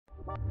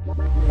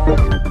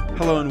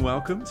Hello and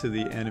welcome to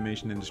the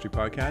Animation Industry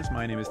Podcast.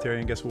 My name is Terry,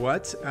 and guess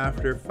what?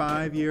 After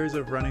 5 years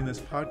of running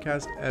this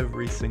podcast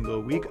every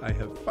single week, I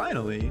have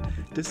finally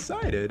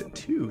decided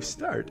to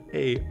start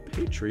a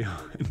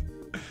Patreon.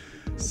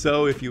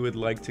 So if you would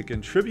like to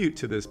contribute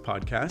to this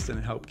podcast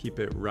and help keep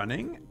it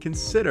running,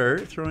 consider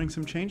throwing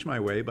some change my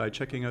way by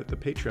checking out the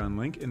Patreon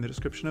link in the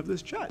description of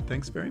this chat.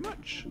 Thanks very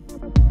much.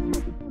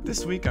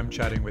 This week I'm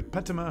chatting with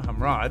Pattama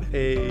Homrod,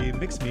 a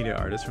mixed media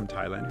artist from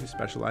Thailand who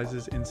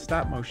specializes in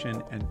stop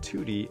motion and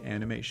 2D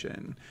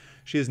animation.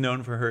 She is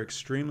known for her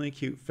extremely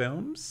cute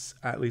films.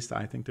 At least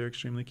I think they're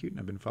extremely cute, and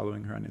I've been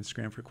following her on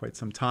Instagram for quite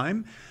some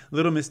time.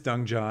 Little Miss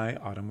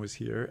Dungjai, Autumn Was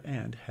Here,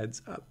 and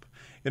Heads Up.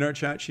 In our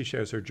chat, she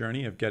shares her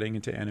journey of getting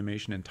into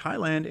animation in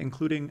Thailand,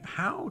 including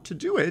how to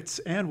do it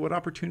and what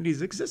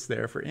opportunities exist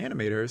there for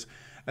animators,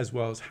 as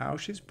well as how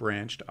she's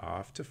branched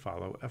off to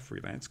follow a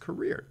freelance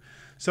career.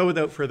 So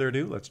without further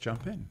ado, let's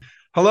jump in.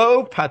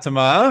 Hello,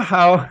 Pattama.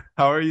 How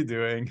are you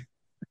doing?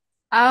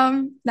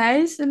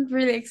 Nice and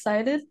really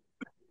excited.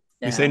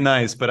 You say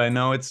nice, but I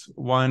know it's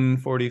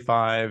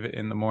 1:45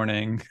 in the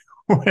morning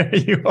where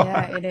you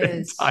Yeah, are it in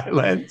is.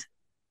 Thailand.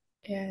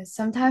 Yeah,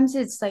 sometimes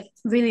it's like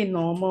really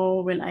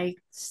normal when I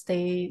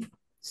stay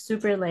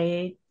super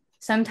late.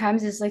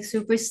 Sometimes it's like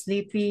super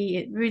sleepy.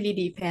 It really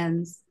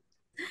depends.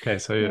 Okay,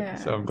 so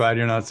Yeah. I'm glad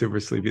you're not super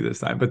sleepy this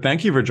time. But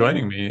thank you for Yeah.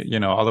 joining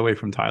me, all the way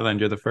from Thailand.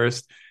 You're the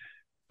first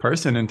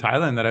person in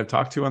Thailand that I've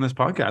talked to on this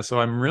podcast. So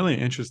I'm really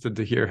interested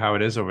to hear how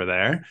it is over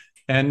there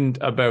and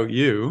about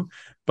you.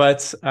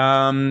 But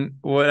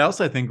what else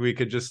I think we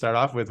could just start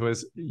off with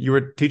was you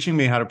were teaching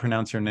me how to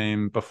pronounce your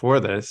name before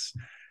this,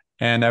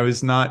 and I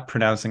was not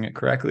pronouncing it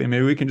correctly.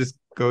 Maybe we can just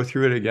go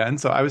through it again.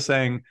 So I was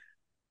saying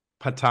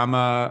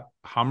Pattama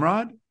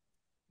Homrod?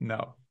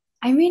 No.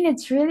 I mean,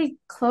 it's really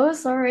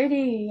close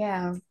already.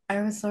 Yeah,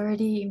 I was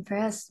already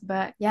impressed.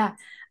 But yeah,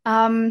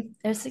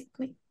 there's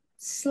like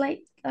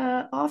slight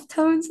off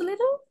tones a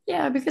little.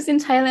 Yeah, because in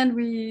Thailand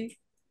we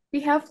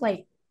have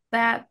like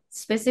that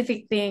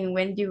specific thing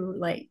when you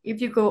like if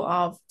you go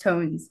off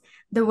tones,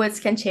 the words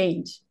can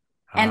change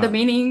and the Ah.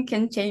 meaning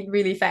can change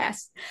really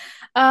fast.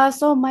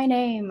 So my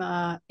name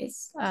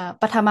is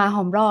Pattama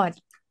Homrod.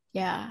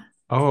 Yeah.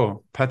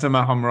 Oh,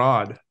 Pattama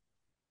Homrod. Is that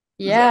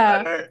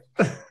Yeah. better?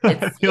 I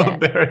It's feel it's a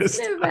embarrassed.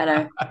 little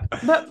better.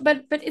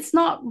 But it's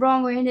not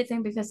wrong or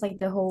anything because like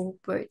the whole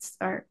words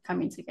are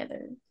coming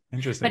together. But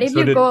Interesting. if So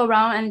you did go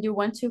around and you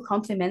want to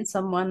compliment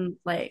someone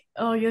like,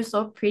 oh, you're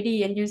so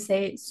pretty, and you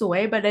say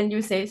soy, but then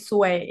you say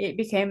soy, it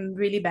became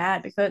really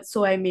bad because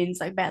soy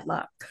means like bad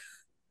luck.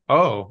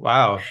 Oh,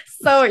 wow.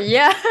 So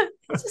yeah,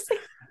 just like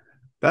a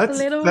That's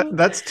little,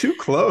 that's too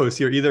close.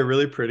 You're either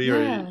really pretty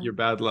or yeah, you're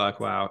bad luck.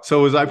 Wow.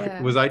 So was I yeah.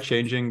 was I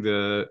changing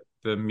the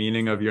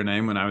meaning of your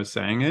name when I was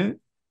saying it?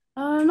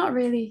 Not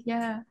really,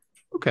 yeah.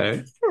 Okay.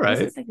 All This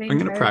right. is like the I'm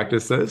gonna entire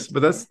practice this,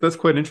 but picture. that's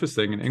quite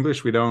interesting. In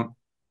English, we don't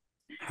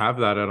have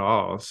that at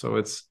all. So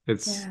it's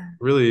Yeah.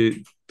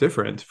 really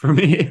different for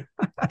me.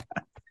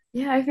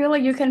 Yeah, I feel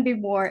like you can be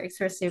more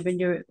expressive when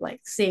you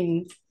like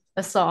sing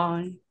a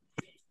song.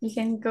 You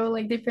can go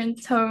like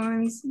different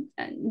tones.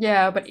 And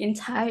yeah, but in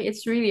Thai,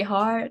 it's really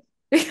hard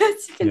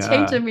because you can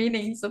change the Yeah.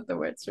 meanings of the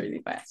words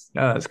really fast.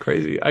 Yeah, that's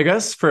crazy. I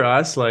guess for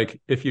us, like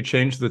if you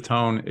change the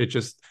tone, it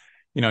just,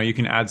 you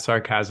can add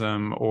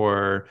sarcasm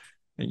or,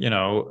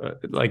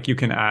 like you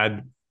can add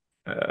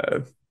uh,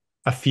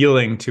 a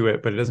feeling to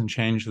it, but it doesn't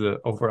change the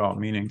overall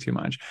meaning too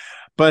much.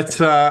 But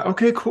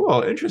okay,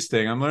 cool.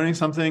 Interesting. I'm learning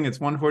something. It's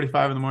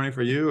 1:45 in the morning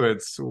for you.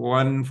 It's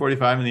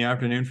 1:45 in the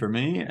afternoon for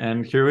me.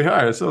 And here we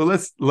are. So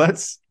let's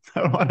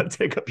I don't want to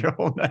take up your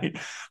whole night.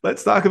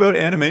 Let's talk about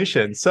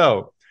animation.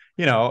 So,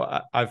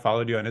 I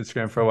followed you on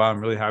Instagram for a while. I'm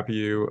really happy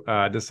you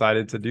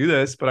decided to do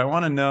this, but I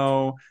want to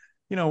know,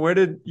 where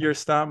did your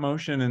stop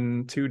motion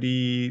and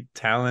 2D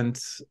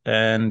talent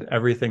and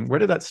everything, where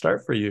did that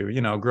start for you?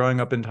 Growing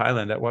up in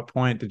Thailand, at what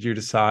point did you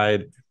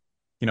decide,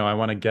 I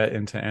want to get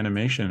into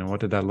animation, and what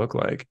did that look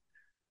like?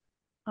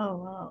 Oh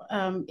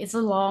wow. It's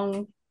a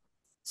long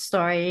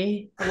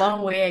story, a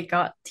long way I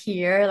got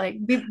here. Like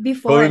Well,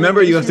 before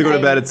remember, you have to animation, go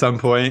to bed I at some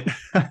point.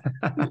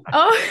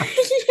 oh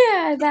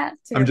yeah, that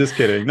I'm too. just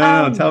kidding.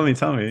 No, no, tell Um, me,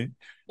 tell me.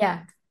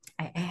 yeah,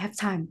 I have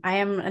time. I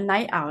am a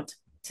night out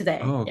today.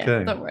 Oh, Yeah,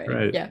 okay. don't worry.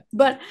 Right. Yeah,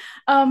 but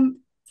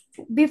um,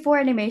 before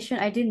animation,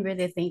 I didn't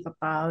really think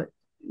about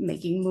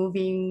making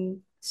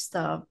moving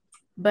stuff,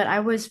 but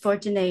I was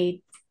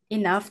fortunate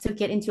enough to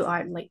get into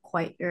art like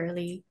quite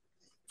early.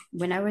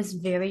 When I was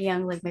very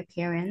young, like my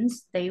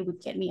parents, they would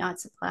get me art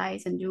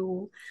supplies and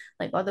do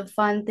like other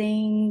fun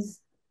things,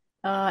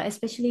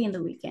 especially in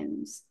the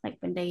weekends, like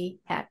when they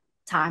had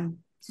time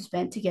to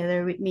spend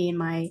together with me and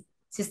my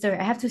sister.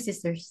 I have two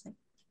sisters, like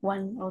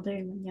one older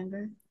and one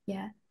younger.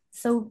 Yeah.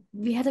 So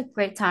we had a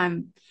great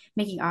time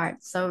making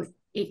art. So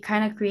it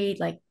kind of create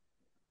like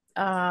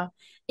uh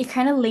it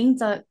kind of linked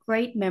the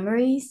great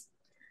memories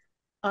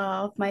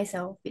of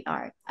myself with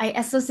art. I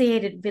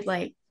associate it with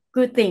like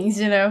good things,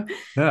 you know.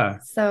 Yeah.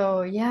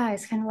 So yeah,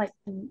 it's kind of like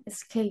an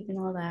escape and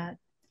all that.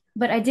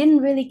 But I didn't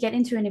really get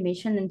into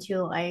animation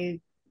until I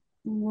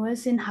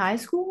was in high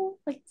school,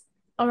 like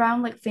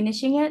around like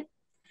finishing it.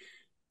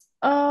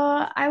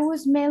 I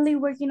was mainly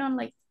working on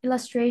like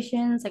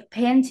illustrations, like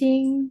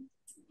painting,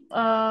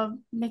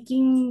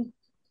 making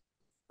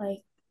like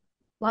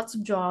lots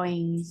of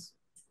drawings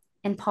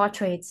and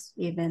portraits,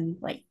 even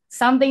like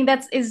something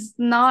that is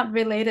not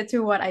related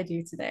to what I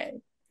do today.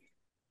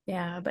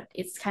 Yeah, but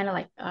it's kind of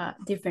like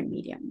different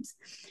mediums.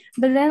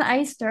 But then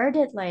I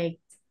started like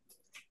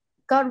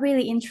got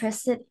really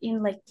interested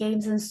in like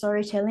games and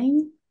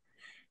storytelling.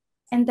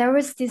 And there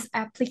was this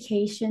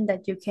application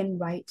that you can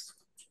write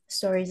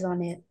stories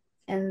on it.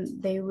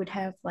 And they would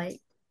have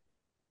like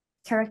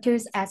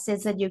characters,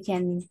 assets that you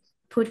can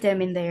put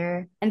them in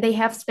there. And they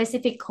have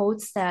specific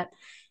codes that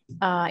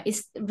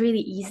is really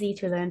easy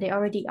to learn. They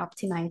already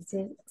optimized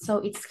it. So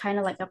it's kind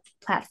of like a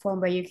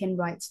platform where you can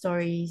write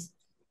stories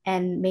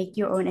and make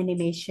your own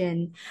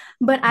animation.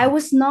 But I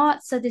was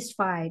not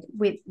satisfied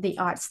with the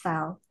art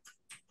style.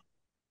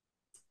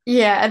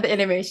 Yeah, and the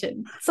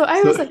animation. So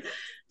I So was like,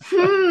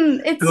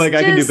 it's like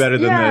I can do just, better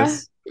than yeah,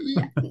 this.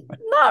 yeah,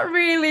 not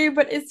really,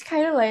 but it's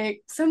kind of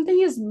like something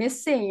is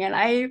missing. And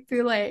I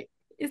feel like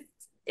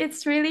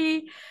it's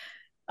really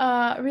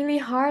really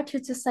hard to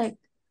just like,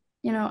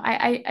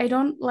 I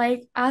don't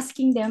like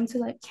asking them to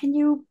like, can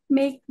you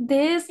make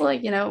this?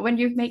 Like, when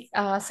you make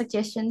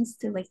suggestions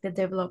to like the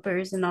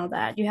developers and all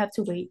that, you have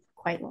to wait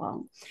quite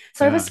long.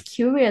 So I Yeah. was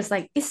curious,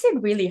 like, is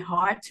it really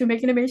hard to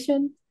make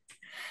animation?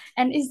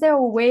 And is there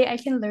a way I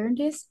can learn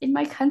this in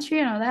my country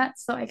and all that?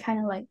 So I kind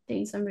of like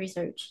doing some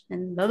research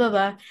and blah blah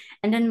blah.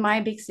 And then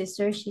my big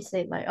sister, she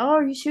said like, oh,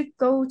 you should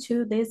go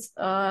to this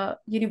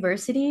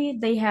university.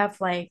 They have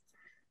like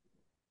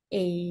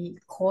a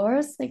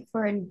course like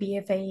for an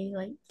BFA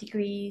like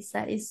degrees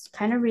that is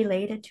kind of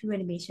related to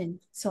animation.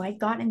 So I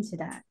got into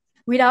that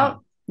Wow.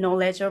 without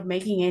knowledge of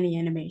making any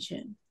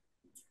animation.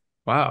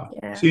 Wow.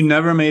 So Yeah. you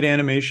never made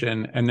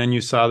animation and then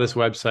you saw this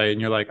website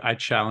and you're like, I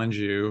challenge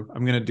you.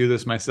 I'm going to do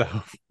this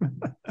myself.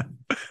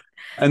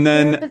 And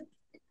Yeah, then, but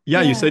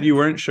yeah, you said yeah. you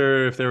weren't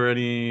sure if there were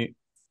any,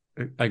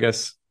 I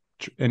guess,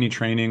 any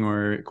training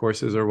or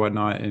courses or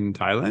whatnot in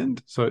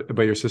Thailand. So,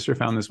 but your sister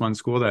found this one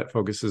school that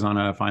focuses on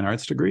a fine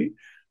arts degree.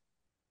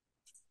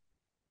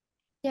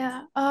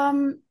 Yeah.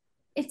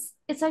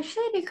 It's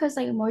actually because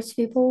like most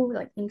people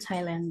like in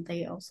Thailand,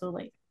 they also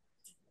like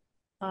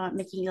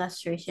making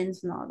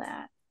illustrations and all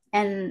that.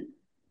 And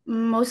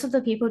most of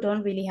the people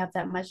don't really have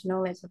that much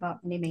knowledge about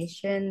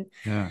animation.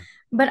 Yeah.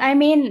 But I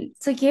mean,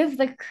 to give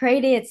the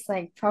credits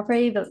like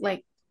properly, but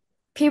like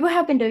people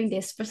have been doing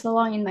this for so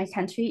long in my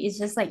country. It's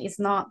just like it's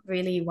not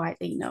really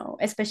widely known,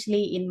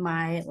 especially in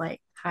my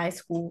like high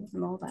school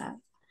and all that.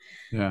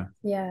 Yeah.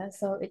 Yeah,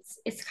 so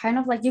it's kind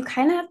of like you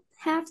kind of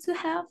have to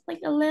have like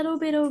a little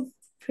bit of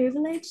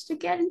privilege to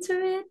get into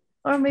it,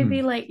 or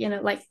maybe Hmm. like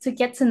like to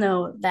get to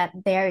know that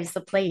there is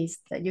a place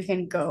that you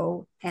can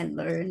go and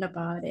learn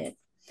about it.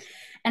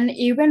 And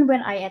even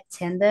when I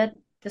attended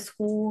the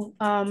school,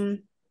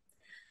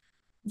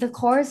 the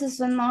courses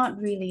are not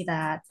really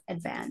that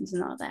advanced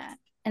and all that.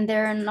 And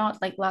there are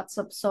not like lots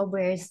of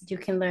softwares that you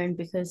can learn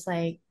because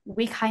like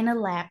we kind of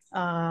lack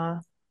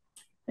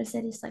I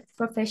said it's like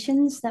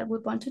professions that we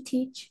want to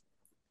teach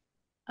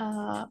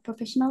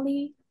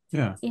professionally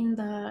Yeah. in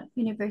the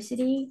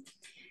university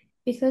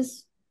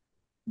because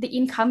the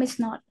income is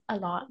not a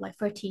lot like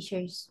for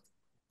teachers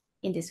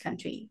in this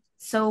country.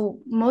 So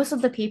most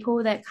of the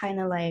people that kind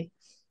of like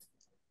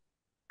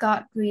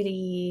got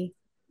really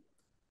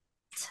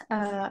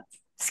uh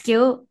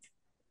skilled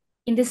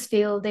in this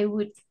field, they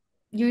would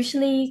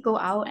usually go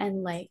out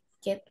and like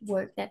get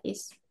work that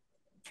is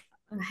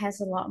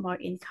has a lot more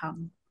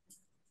income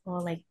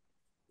or like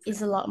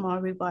is a lot more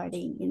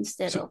rewarding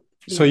instead So, of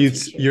so being a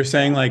teacher. you're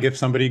saying Yeah. like if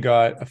somebody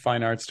got a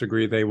fine arts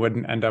degree, they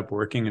wouldn't end up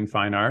working in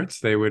fine arts.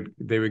 They would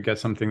get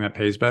something that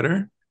pays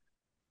better.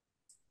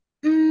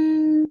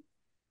 Mm,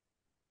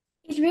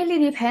 it really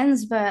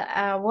depends, but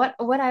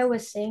what I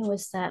was saying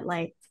was that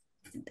like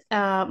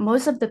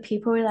most of the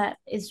people that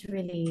is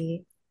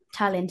really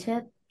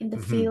talented in the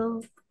Hmm.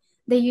 field,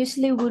 they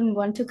usually wouldn't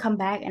want to come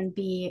back and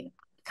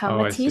become Oh,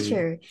 a I see.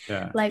 teacher.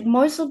 Yeah. Like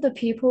most of the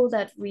people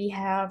that we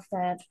have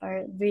that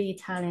are really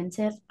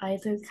talented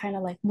either kind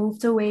of like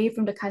moved away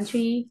from the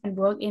country and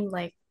work in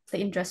like the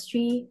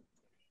industry.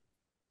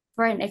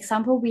 For an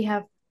example, we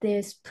have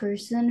this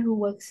person who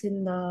works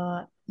in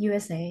the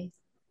USA,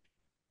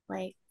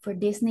 like for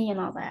Disney and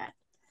all that.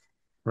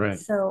 Right.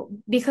 So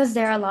because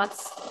there are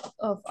lots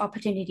of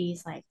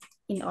opportunities like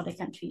in other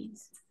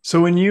countries. So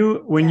when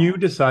you Yeah.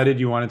 decided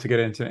you wanted to get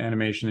into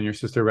animation and your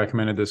sister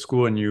recommended this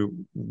school and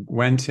you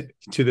went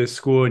to this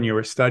school and you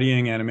were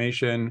studying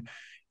animation,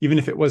 even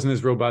if it wasn't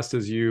as robust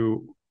as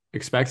you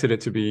expected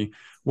it to be,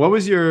 what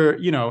was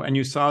and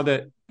you saw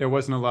that there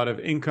wasn't a lot of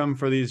income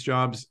for these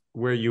jobs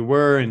where you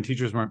were and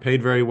teachers weren't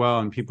paid very well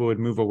and people would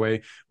move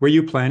away. Were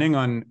you planning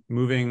on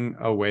moving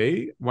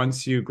away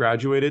once you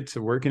graduated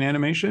to work in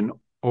animation?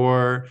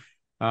 Or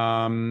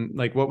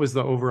like what was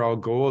the overall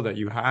goal that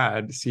you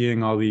had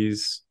seeing all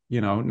these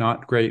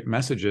not great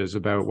messages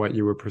about what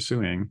you were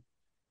pursuing?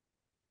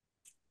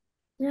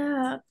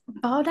 Yeah,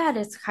 about that,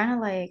 it's kind of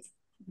like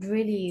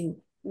really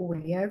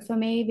weird for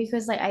me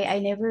because like I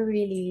never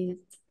really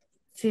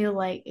feel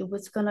like it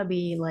was gonna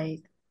be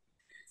like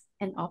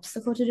an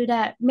obstacle to do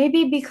that.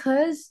 Maybe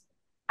because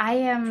I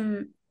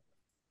am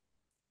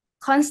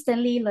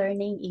constantly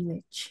learning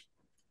English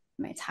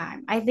my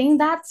time. I think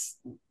that's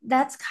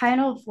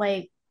kind of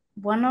like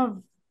one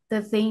of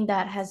the thing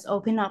that has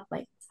opened up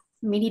like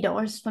many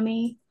doors for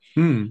me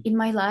Hmm. in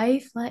my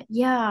life. Like,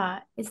 yeah,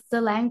 it's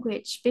the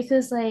language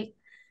because like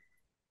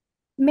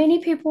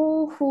many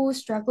people who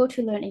struggle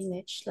to learn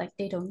English, like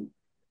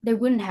they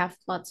wouldn't have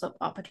lots of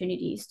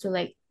opportunities to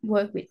like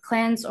work with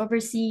clients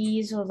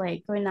overseas or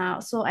like going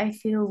out. So I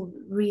feel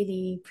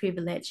really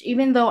privileged,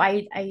 even though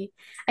I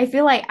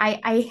feel like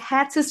I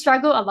had to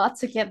struggle a lot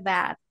to get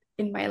that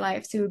in my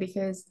life too,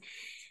 because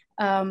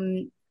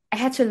I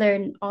had to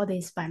learn all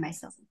this by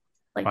myself,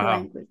 like the Wow.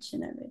 language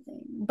and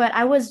everything. But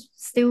I was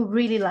still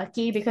really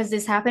lucky because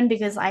this happened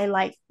because I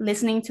like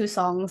listening to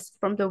songs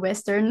from the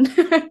Western.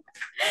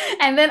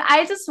 And then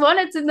I just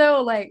wanted to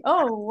know, like,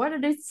 oh, what are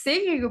they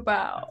singing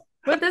about?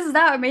 What does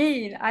that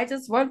mean? I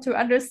just want to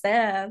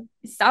understand.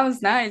 It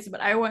sounds nice,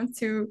 but I want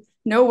to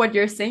know what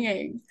you're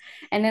singing.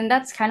 And then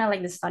that's kind of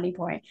like the starting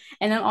point.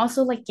 And then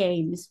also like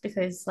games,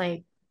 because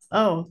like,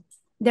 oh,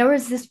 there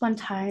was this one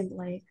time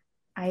like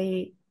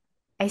I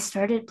I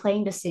started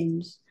playing The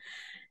Sims,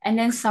 and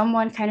then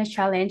someone kind of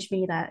challenged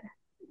me that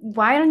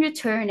why don't you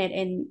turn it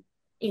in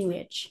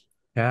English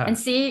and Yeah.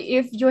 see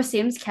if your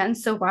Sims can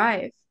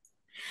survive?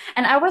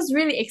 And I was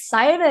really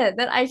excited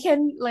that I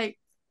can like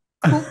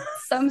cook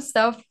some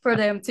stuff for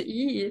them to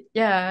eat.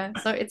 Yeah.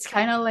 So it's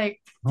kind of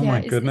like, Oh yeah,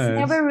 my it's goodness.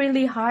 never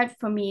really hard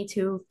for me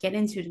to get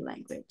into the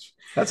language.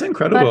 That's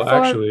But incredible, for,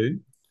 actually.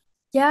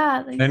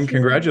 yeah, And thank you.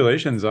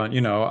 congratulations on,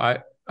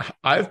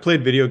 I've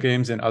played video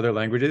games in other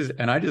languages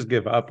and I just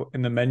give up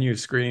in the menu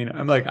screen.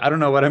 I'm like, I don't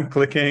know what I'm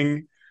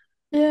clicking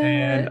Yeah,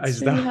 and I it's really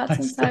stop hard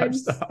I stop sometimes.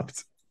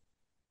 stopped.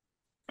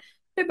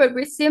 Yeah, but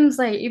with Sims,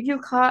 like if you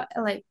can't,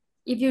 like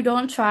if you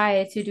don't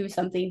try to do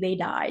something, they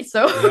die.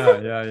 So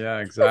Yeah, yeah, yeah,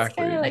 it's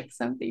kind of exactly. like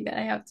something that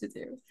I have to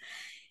do.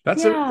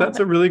 That's a Yeah, that's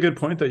a but really good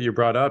point that you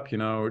brought up,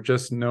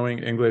 just knowing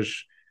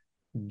English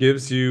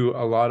gives you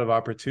a lot of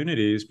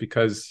opportunities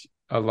because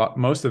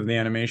most of the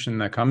animation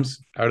that comes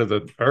out of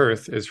the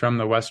earth is from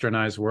the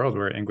westernized world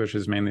where English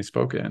is mainly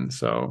spoken.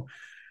 So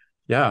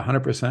yeah,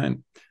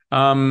 100%.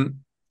 Um,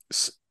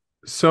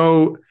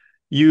 so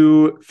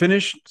you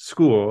finished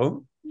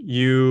school,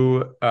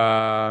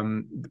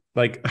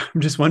 like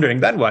I'm just wondering,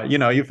 then what?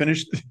 You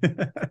finished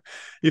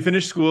you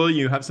finished school,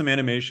 you have some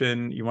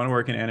animation, you want to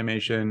work in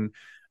animation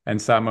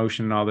and stop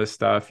motion and all this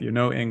stuff. You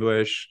know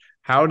English.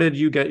 How did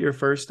you get your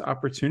first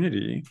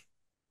opportunity?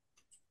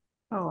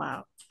 oh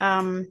wow.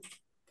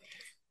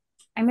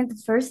 I mean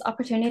the first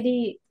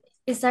opportunity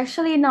is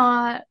actually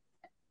not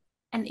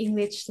an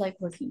English like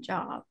working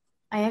job.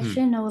 I Hmm.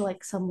 actually know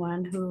like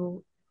someone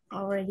who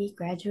already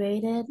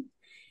graduated,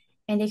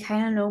 and they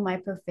kind of know my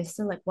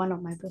professor, like one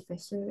of my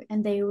professor,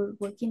 and they were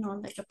working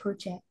on like a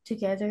project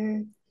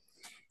together.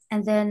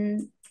 And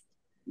then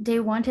they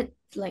wanted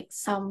like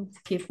some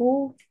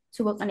people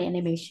to work on the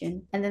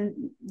animation. And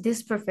then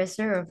this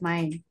professor of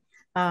mine,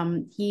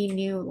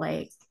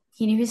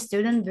 he knew his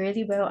student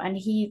really well, and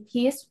he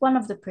is one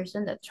of the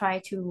person that try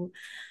to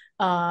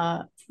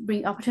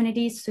bring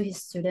opportunities to his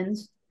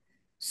students.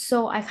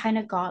 So I kind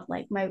of got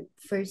like my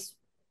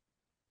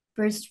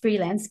first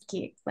freelance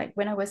gig like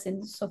when I was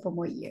in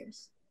sophomore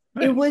years.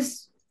 It Nice.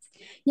 was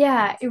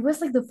yeah, it was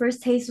like the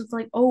first taste of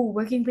like, oh,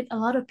 working with a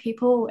lot of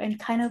people and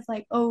kind of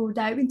like, oh,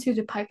 dive into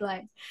the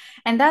pipeline.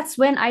 And that's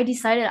when I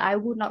decided I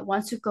would not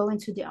want to go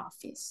into the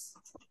office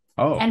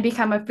and Oh,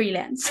 become a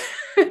freelance,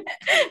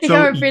 become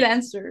so a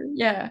freelancer.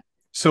 Yeah.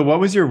 so what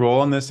was your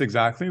role in this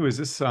exactly? Was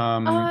this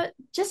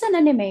Just an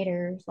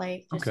animator,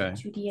 like just a okay.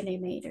 2D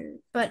animator.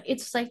 But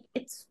it's like,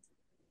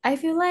 I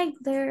feel like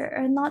there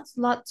are not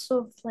lots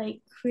of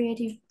like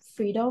creative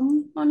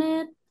freedom on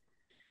it.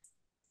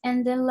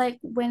 And then like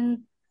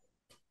when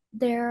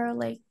there are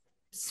like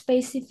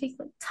specific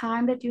like,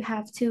 time that you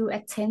have to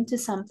attend to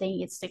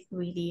something, it's like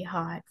really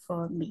hard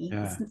for me.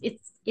 Yeah.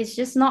 It's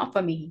just not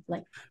for me,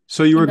 like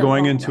So you in were the going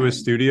long into a run.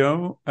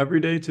 studio every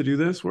day to do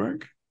this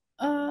work?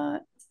 uh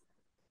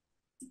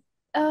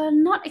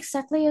not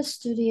exactly a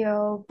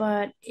studio,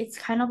 but it's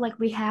kind of like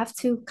we have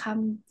to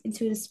come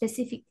into a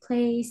specific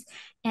place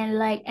and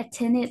like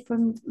attend it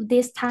from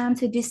this time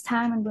to this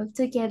time and work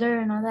together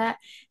and all that.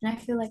 And I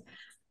feel like,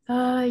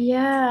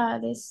 yeah,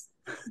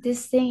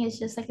 this thing is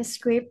just like a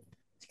script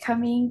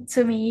coming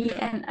to me,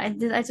 and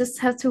I just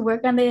have to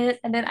work on it.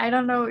 And then I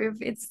don't know if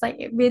it's like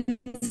it means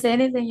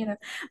anything,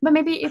 But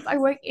maybe if I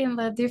work in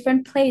a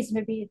different place,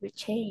 maybe it would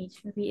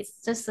change. Maybe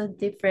it's just a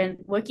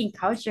different working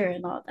culture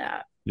and all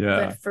that. But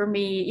Yeah. for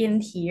me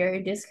in here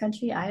in this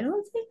country, I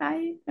don't think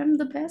I am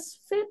the best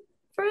fit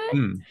for it.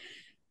 Hmm.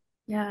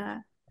 Yeah.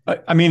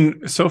 I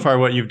mean, so far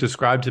what you've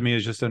described to me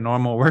is just a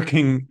normal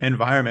working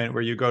environment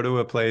where you go to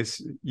a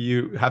place,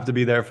 you have to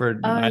be there for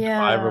Oh 9 to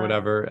 5 or yeah.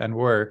 whatever and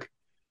work.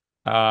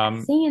 I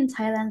Um, think in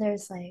Thailand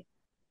there's like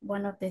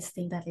one of these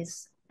things that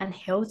is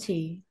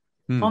unhealthy.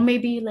 Or hmm.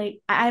 maybe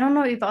like I don't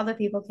know if other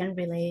people can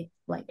relate,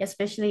 like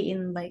especially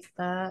in like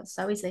the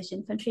Southeast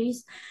Asian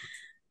countries.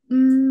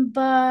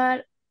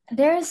 But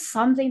there's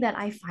something that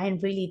I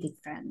find really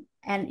different,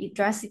 and it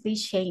drastically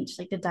changed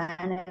like the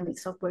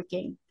dynamics of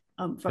working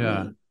for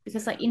Yeah. me.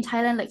 Because like in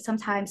Thailand, like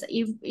sometimes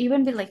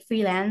even with like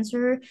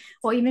freelancer,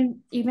 or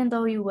even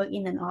though you work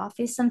in an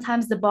office,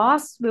 sometimes the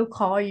boss will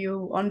call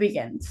you on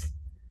weekends,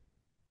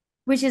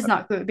 which is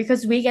not good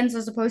because weekends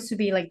are supposed to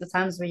be like the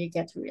times where you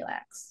get to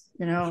relax,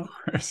 you Of know?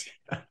 course.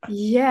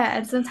 Yeah,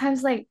 and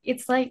sometimes like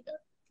it's like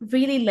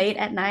really late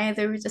at night,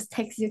 they will just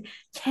text you,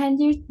 can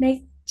you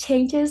make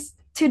changes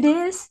to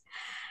this?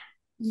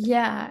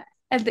 Yeah,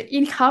 and the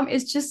income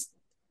is just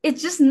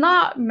it's just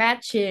not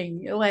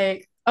matching.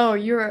 Like, oh,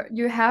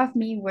 you have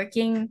me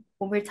working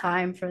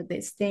overtime for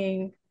this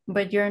thing,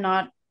 but you're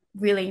not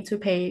willing to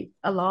pay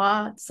a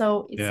lot.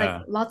 So it's like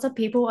Yeah. lots of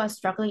people are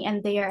struggling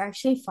and they are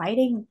actually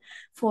fighting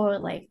for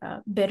like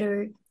a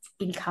better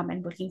income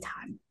and working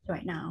time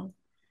right now.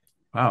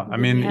 Wow. I We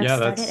mean, have yeah,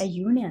 started a that's,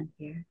 union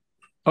here,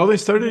 oh, they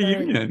started even a though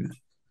union.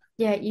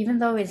 yeah, even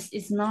though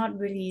it's not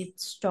really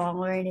strong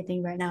or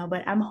anything right now,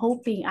 but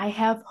I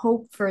have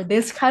hope for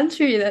this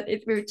country that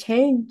it will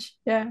change.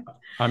 Yeah.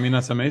 I mean,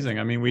 that's amazing.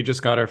 I mean, we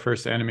just got our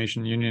first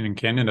animation union in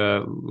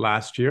Canada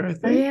last year, I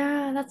Oh think.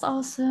 yeah, that's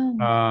awesome.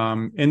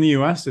 In the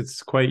US,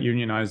 it's quite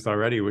unionized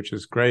already, which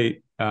is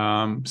great.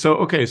 So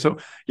okay, so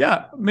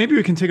yeah, maybe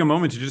we can take a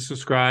moment to just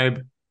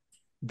describe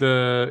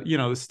the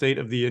state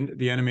of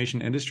the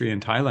animation industry in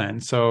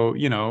Thailand. So,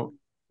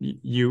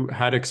 you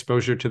had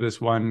exposure to this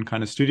one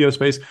kind of studio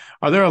space.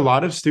 Are there a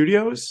lot of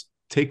studios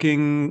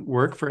taking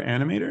work for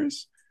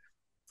animators?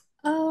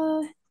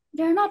 Uh,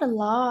 there are not a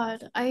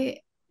lot.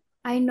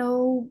 I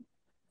know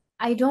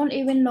I don't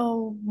even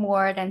know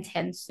more than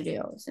 10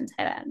 studios in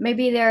Thailand.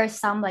 Maybe there are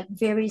some like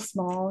very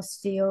small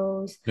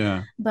studios,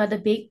 Yeah. but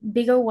the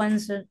bigger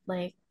ones are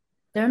like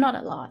they're not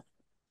a lot.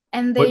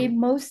 And What? they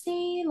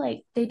mostly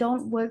like they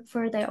don't work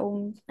for their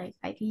own like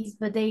IPs,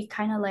 but they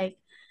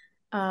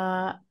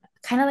uh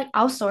kind of like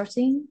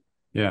outsourcing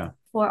Yeah.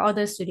 for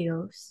other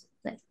studios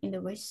like in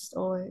the West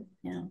or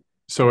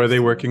So other are they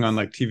working on studios.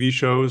 like TV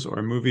shows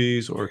or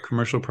movies or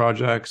commercial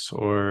projects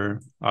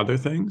or other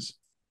things?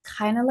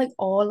 Kind of like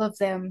all of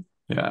them.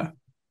 Yeah.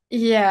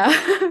 Yeah.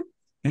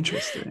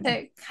 Interesting.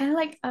 Like, kind of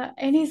like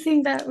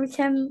anything that we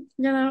can,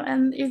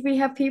 and if we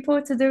have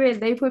people to do it,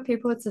 they put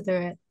people to do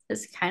it.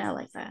 It's kind of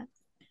like that.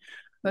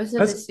 Most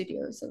of the That's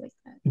studios are like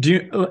that.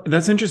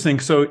 that's interesting.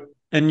 So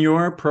in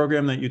your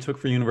program that you took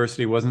for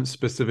university wasn't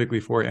specifically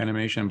for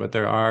animation, but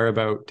there are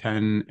about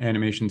 10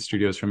 animation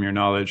studios from your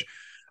knowledge.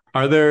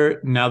 Are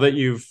there, now that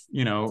you've,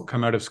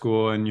 come out of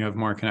school and you have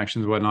more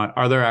connections and whatnot,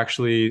 are there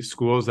actually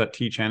schools that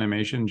teach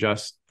animation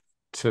just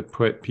to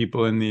put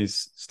people in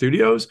these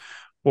studios?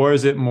 Or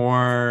is it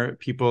more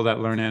people that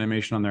learn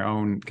animation on their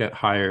own get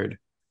hired?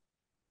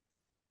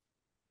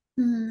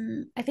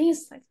 I think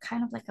it's like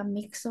kind of like a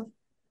mix of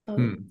both.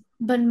 Hmm,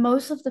 But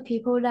most of the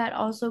people that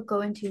also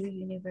go into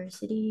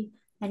university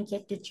and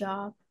get the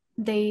job,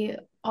 they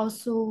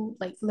also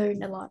like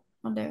learn a lot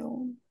on their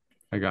own.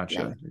 I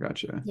gotcha. Like, I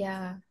gotcha.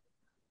 yeah,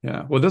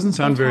 Yeah. Well, it doesn't their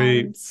sound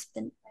very, time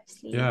spent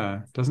wisely.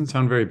 yeah, it doesn't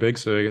sound very big.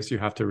 So I guess you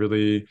have to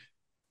really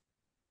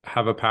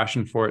have a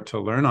passion for it to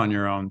learn on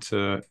your own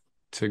to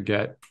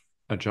get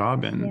a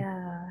job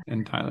Yeah,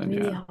 in Thailand.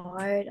 really Yeah.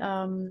 hard.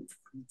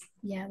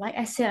 Yeah, like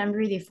I said, I'm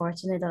really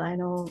fortunate that I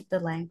know the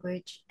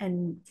language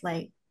and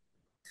like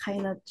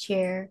kind of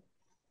share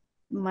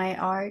my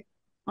art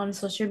on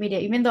social media,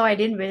 even though I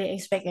didn't really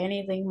expect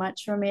anything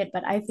much from it.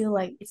 But I feel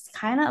like it's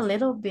kind of a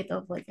little bit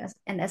of like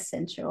an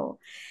essential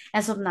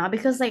as of now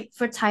because like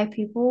for Thai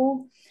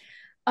people,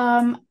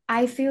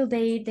 I feel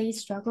they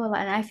struggle a lot,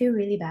 and I feel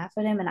really bad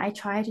for them. And I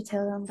try to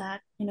tell them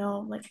that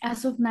like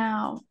as of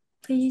now,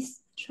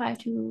 please try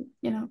to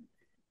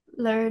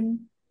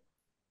learn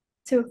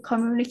to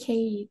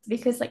communicate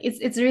because like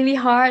it's really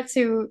hard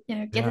to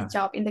get a Yeah.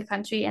 job in the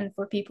country and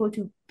for people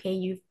to pay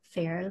you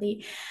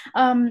fairly.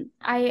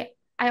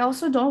 I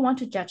also don't want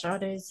to judge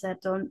others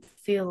that don't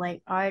feel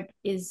like art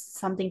is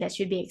something that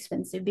should be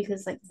expensive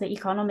because like the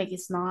economic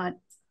is not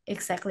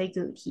exactly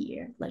good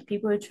here. Like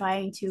people are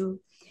trying to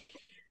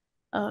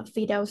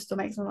feed our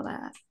stomachs and all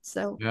that.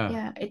 So Yeah.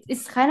 yeah,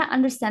 it's kind of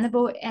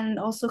understandable and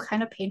also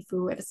kind of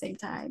painful at the same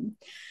time.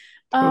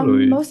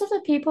 Totally. Most of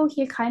the people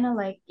here kind of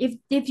like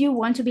if you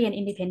want to be an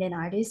independent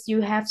artist,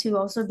 you have to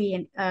also be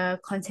an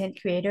content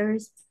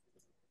creators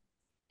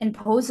and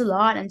post a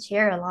lot and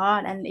share a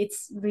lot, and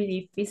it's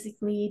really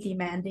physically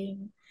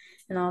demanding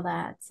and all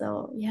that.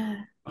 So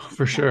yeah,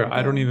 For that sure. there.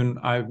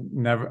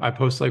 I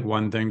post like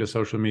one thing to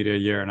social media a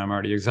year and I'm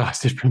already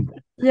exhausted from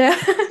that. Yeah.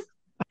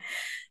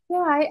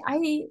 Yeah,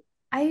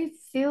 I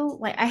feel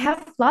like I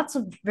have lots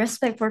of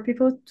respect for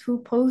people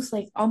who post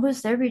like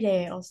almost every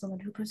day or someone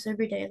who posts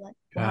every day. Like,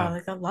 Yeah. wow, they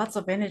got lots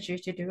of energy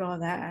to do all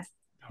that.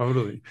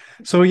 Totally.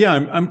 So yeah,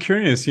 I'm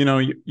curious,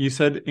 you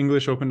said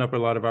English opened up a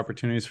lot of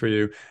opportunities for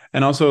you.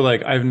 And also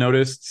like I've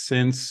noticed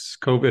since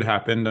COVID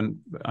happened and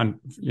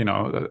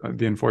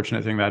the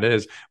unfortunate thing that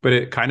is, but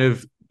it kind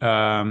of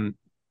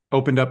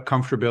opened up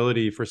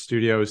comfortability for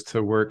studios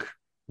to work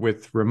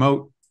with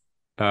remote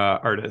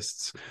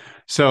artists.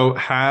 So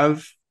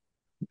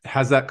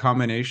has that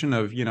combination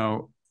of,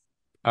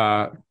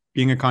 uh,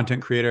 being a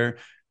content creator,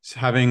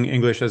 having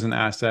English as an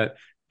asset,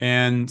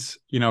 and,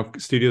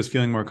 studios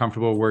feeling more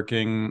comfortable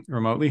working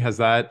remotely. Has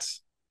that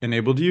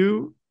enabled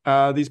you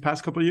these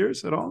past couple of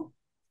years at all?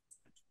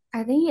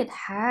 I think it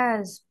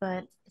has,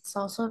 but it's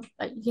also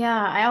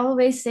yeah, I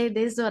always say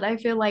this, but I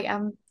feel like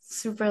I'm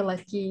super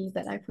lucky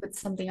that I put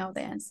something out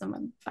there and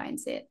someone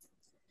finds it.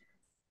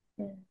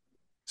 Yeah.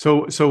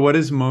 So what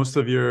is most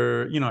of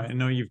your, I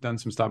know you've done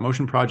some stop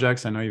motion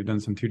projects. I know you've done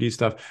some 2D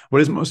stuff.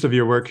 What is most of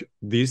your work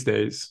these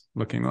days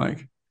looking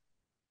like?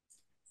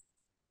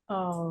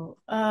 Oh,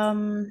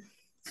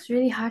 it's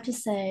really hard to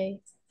say.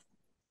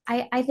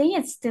 I think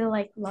it's still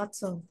like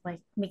lots of like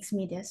mixed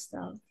media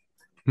stuff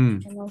Hmm.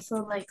 and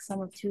also like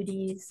some of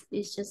 2Ds.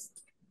 It's just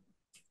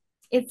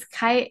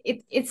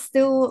it's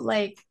still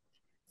like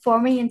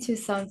forming into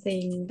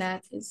something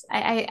that is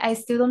I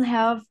still don't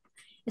have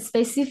a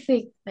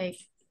specific like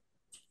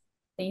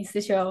things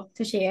to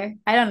share.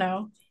 I don't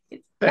know.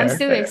 I'm Fair,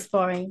 still fair.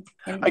 exploring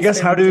and I guess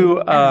experimenting.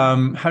 I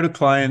don't know. how do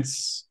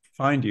clients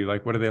find you?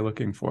 Like, what are they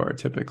looking for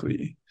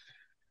typically?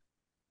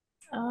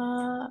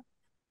 Uh,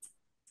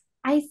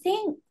 I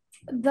think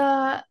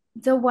the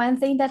one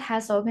thing that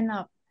has opened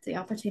up the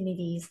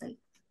opportunities like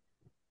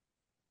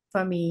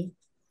for me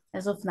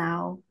as of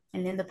now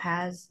and in the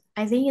past,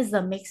 I think is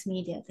the mixed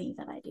media thing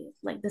that I did,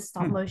 like the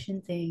stop Hmm.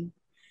 motion thing.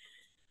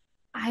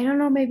 I don't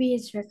know, maybe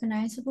it's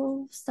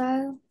recognizable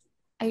style.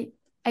 I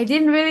I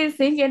didn't really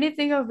think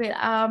anything of it.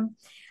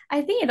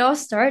 I think it all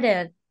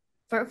started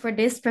for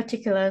this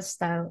particular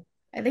style.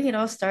 I think it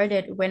all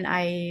started when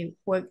I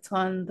worked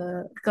on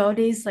the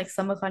Gaudis like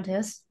summer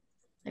contest,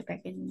 like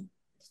back in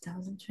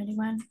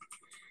 2021.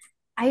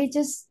 I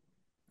just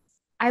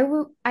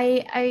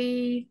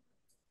I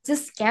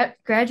just get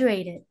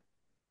graduated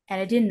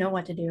and I didn't know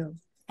what to do.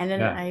 And then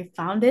Yeah. I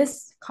found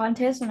this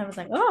contest and I was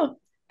like, oh,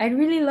 I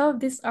really love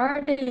this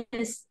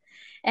artist.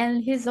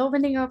 And he's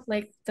opening up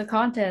like the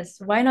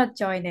contest. Why not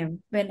join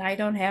him when I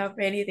don't have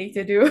anything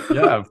to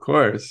Yeah, do? of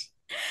course.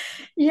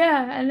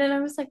 Yeah. And then I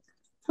was like,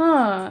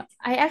 huh,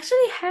 I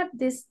actually had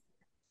this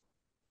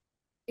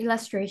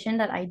illustration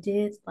that I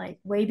did like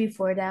way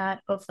before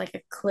that of like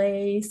a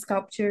clay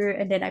sculpture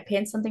and then I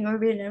paint something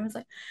over it and I was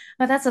like,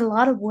 oh, that's a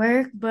lot of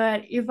work,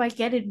 but if I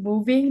get it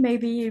moving,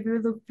 maybe it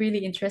will look really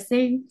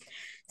interesting.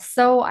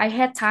 So I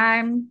had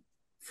time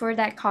for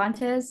that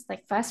contest,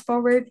 like fast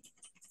forward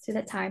to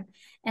that time.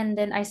 And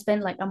then I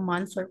spent like a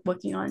month like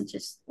working on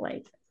just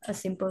like a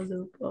simple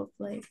loop of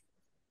like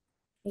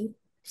 8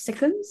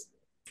 seconds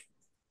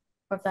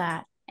of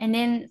that. And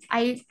then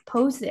I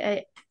posted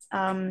it.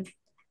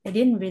 I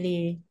didn't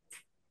really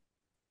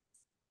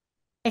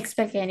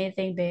expect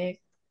anything big.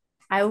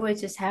 I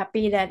was just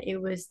happy that it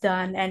was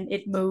done and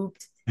it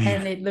moved Yeah.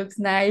 and it looks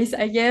nice,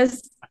 I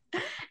guess.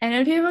 And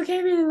then people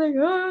came in like,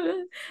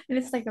 oh, and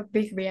it's like a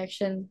big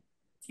reaction.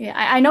 Yeah,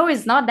 I know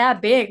it's not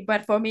that big,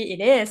 but for me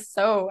it is.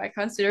 So I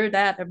consider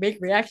that a big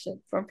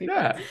reaction from people.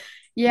 Yeah. No,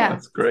 Yeah.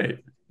 that's great.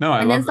 No, I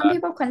And love then some that.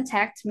 people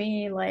contact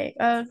me like,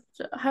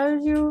 how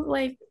do you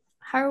like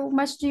how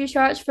much do you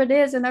charge for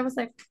this? And I was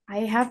like, I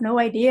have no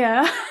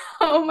idea.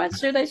 How much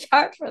should I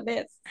charge for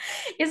this?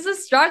 It's a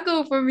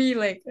struggle for me,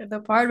 like the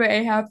part where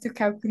I have to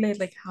calculate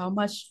like how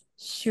much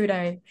should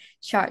I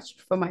charge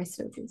for my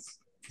service.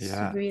 It's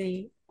Yeah.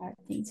 really hard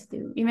thing to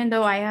do. Even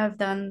though I have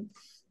done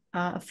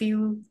a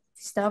few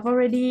stuff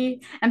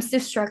already, I'm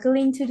still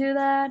struggling to do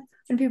that.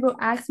 When people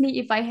ask me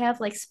if I have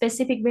like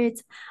specific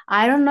rates,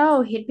 I don't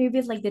know. Hit me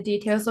with like the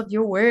details of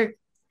your work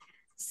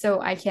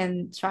so I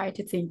can try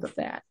to think of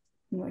that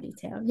in more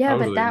detail. Yeah,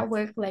 but Totally. that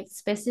work like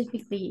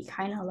specifically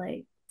kind of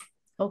like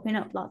open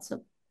up lots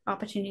of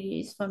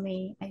opportunities for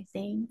me, I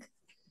think.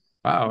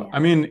 Wow. Yeah. I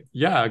mean,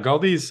 yeah,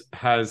 Galdi's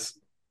has,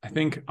 I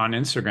think, on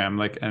Instagram,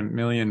 like 1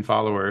 million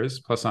followers,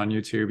 plus on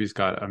YouTube, he's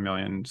got 1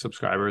 million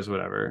subscribers,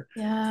 whatever.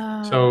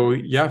 Yeah, So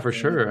it's yeah, for really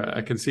sure. I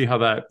big. can see how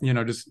that,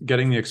 just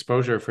getting the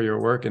exposure for your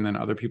work and then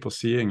other people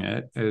seeing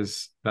it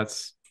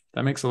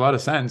that makes a lot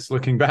of sense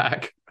looking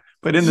back.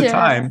 But in the Yeah.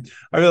 time,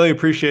 I really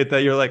appreciate that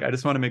you're like, I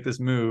just want to make this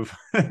move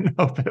and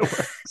hope it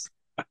works.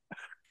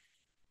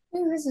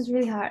 This is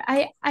really hard.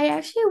 I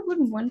actually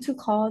wouldn't want to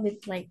call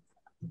it like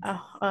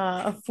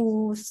a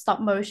full stop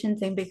motion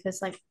thing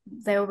because like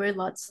there were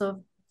lots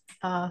of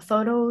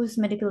photos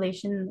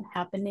manipulation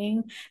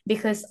happening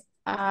because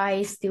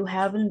I still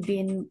haven't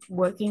been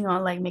working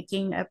on like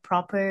making a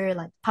proper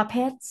like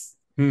puppets.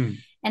 Hmm.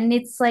 And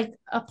it's like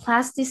a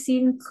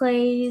plasticine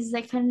clays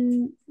that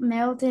can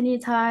melt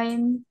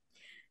anytime.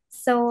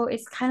 So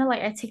it's kind of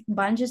like I take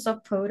bunches of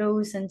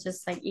photos and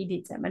just like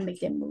edit them and make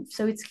them move.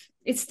 So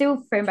it's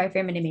still frame by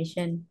frame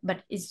animation,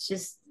 but it's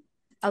just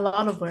a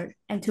lot of work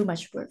and too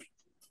much work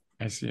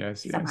I see, I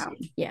see, I somehow.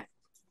 see. Yeah.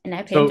 And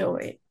I paid So over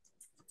it.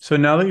 So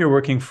now that you're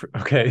working for,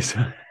 okay, so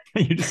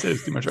you just said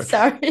it's too much work. So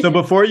Sorry.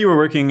 before you were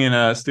working in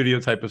a studio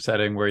type of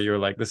setting where you're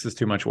like, this is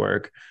too much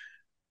work.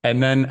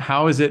 And then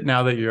how is it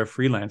now that you're a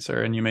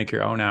freelancer and you make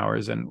your own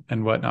hours and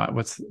whatnot?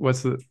 What's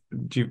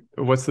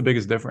the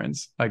biggest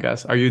difference, I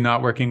guess? Are you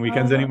not working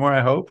weekends Uh, anymore,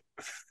 I hope?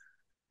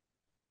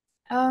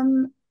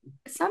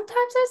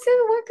 sometimes I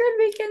still work on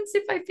weekends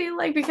if I feel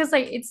like, because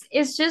like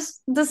it's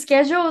just the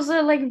schedules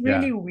are like Yeah.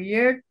 really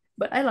weird,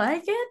 but I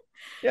like it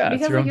Yeah, it's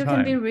because your like own you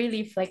can be time.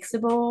 really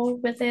flexible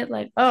with it.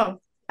 Like, oh,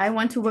 I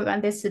want to work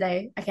on this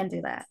today, I can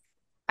do that.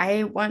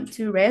 I want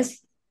to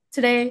rest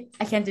today,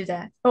 I can do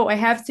that. Oh, I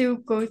have to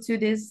go to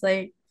this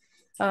like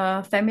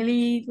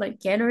family like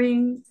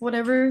gathering,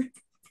 whatever,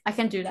 I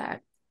can do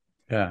that.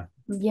 Yeah.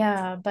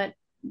 Yeah, but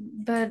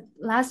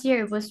last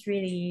year it was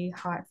really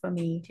hard for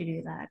me to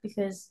do that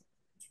because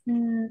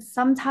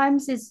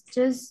sometimes it's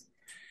just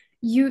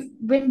you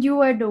when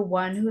you are the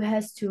one who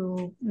has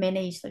to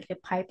manage like the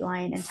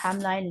pipeline and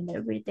timeline and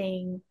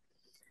everything.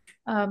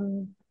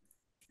 um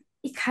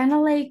it kind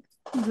of like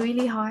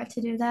really hard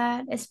to do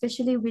that,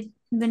 especially with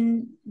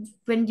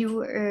when you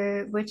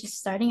were just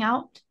starting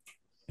out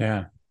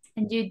Yeah.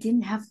 and you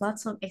didn't have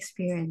lots of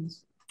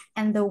experience,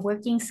 and the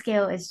working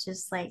scale is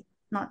just like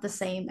not the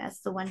same as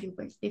the one you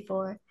worked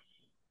before,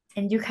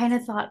 and you kind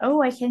of thought,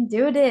 oh, I can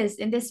do this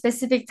in this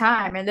specific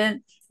time, and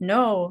then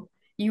no,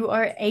 you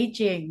are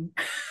aging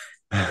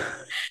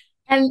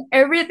and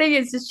everything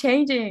is just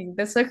changing,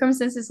 the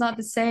circumstance is not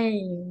the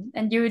same,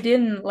 and you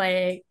didn't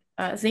like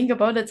think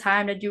about the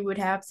time that you would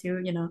have to,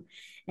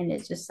 and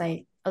it's just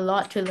like a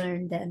lot to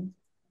learn then.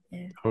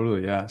 Yeah,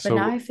 Totally, yeah. but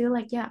now So, I feel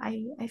like, yeah,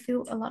 I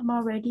feel a lot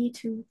more ready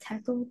to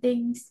tackle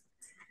things.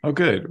 oh,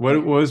 good. What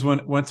Yeah. was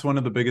what's one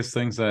of the biggest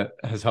things that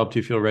has helped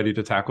you feel ready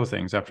to tackle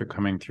things after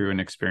coming through an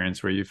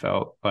experience where you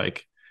felt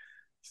like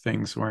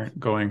things weren't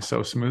going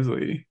so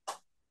smoothly?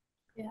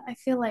 Yeah, I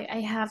feel like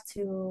I have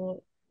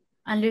to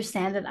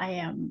understand that I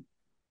am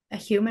a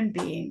human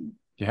being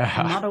and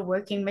Yeah. not a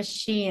working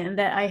machine, and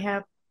that I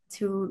have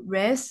to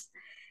rest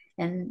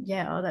and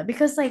yeah, all that,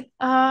 because like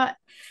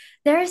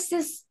there's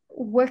this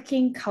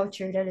working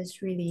culture that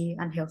is really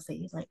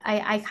unhealthy. Like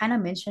I kind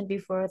of mentioned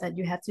before that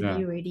you have to Yeah.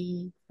 be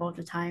ready all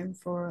the time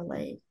for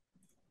like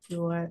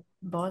your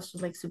boss or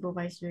like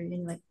supervisor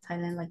in like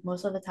Thailand, like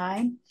most of the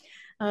time.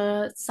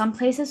 Some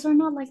places are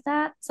not like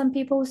that. Some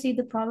people see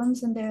the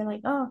problems and they're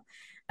like, oh,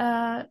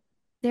 uh,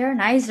 they're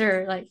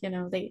nicer, like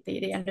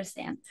they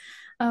understand.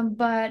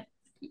 But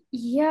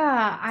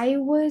yeah, I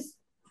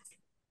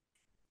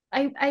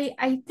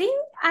think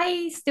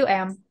I still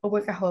am a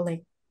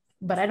workaholic,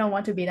 but I don't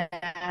want to be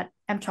that.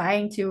 I'm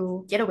trying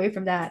to get away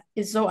from that.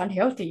 It's so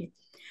unhealthy.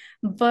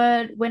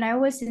 But when I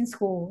was in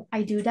school,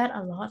 I do that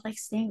a lot, like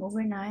staying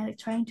overnight, like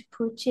trying to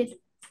push it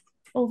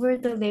over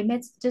the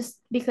limits just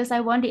because I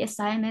want the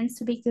assignments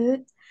to be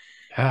good,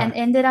 and Yeah.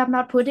 ended up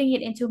not putting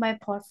it into my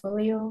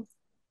portfolio.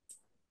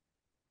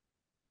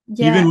 Even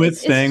Yeah, with it's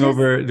staying just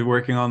over,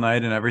 working all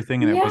night and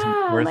everything, and it wasn't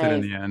yeah, worth it in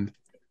like the end.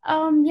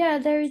 yeah,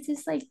 there is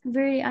this like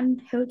very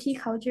unhealthy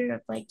culture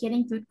of like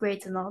getting good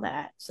grades and all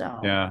that. So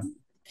Yeah.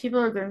 people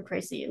are going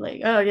crazy,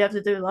 like, oh, you have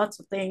to do lots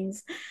of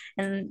things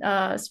and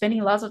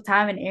spending lots of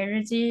time and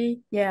energy.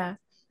 Yeah.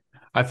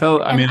 I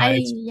felt, I And mean,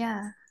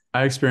 yeah,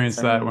 I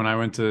experienced that when sorry. I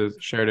went to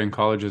Sheridan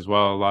College as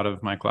well. A lot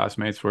of my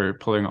classmates were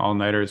pulling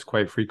all-nighters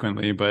quite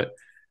frequently, but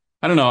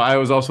I don't know. I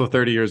was also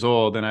 30 years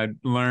old and I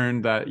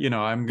learned that,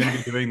 I'm going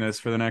to be doing this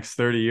for the next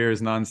 30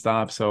 years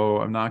nonstop. So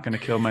I'm not going to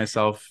kill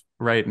myself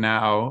right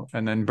now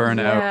and then burn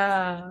out.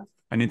 Yeah.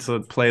 I need to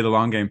play the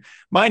long game.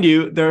 Mind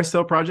you, there are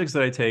still projects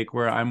that I take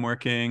where I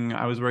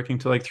was working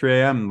till like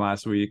 3 a.m.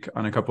 last week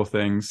on a couple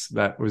things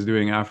that was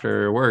doing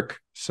after work.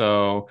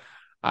 So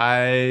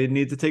I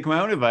need to take my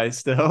own advice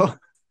still.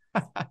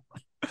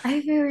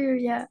 I feel you.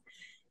 Yeah.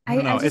 I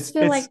don't I know. just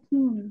feel like,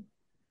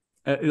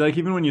 Like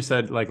even when you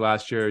said like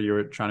last year you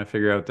were trying to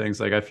figure out things,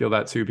 like I feel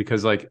that too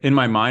because like in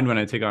my mind when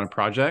I take on a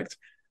project,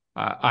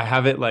 I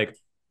have it like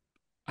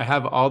I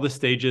have all the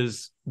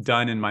stages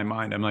done in my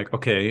mind. I'm like,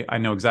 okay, I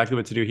know exactly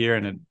what to do here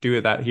and do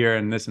it that here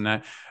and this and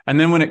that. And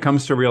then when it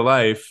comes to real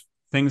life,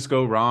 things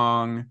go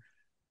wrong,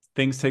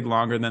 things take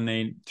longer than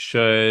they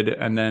should,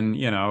 and then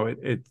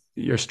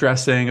you're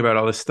stressing about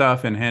all this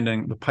stuff and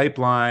handling the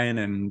pipeline,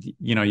 and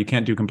you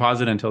can't do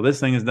composite until this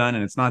thing is done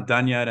and it's not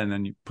done yet, and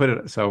then you put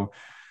it so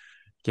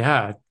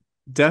yeah,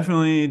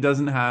 definitely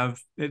doesn't have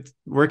it.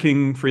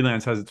 Working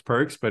freelance has its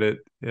perks, but it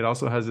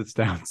also has its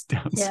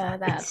yeah,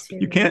 that downsides.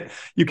 You too. can't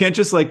you can't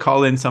just like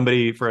call in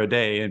somebody for a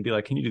day and be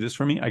like, "Can you do this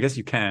for me?" I guess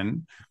you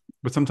can,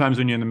 but sometimes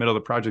when you're in the middle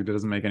of the project, it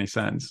doesn't make any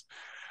sense.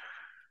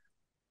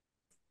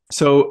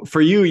 So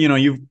for you,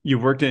 you're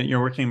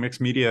working mixed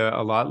media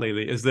a lot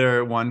lately. Is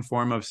there one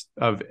form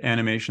of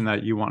animation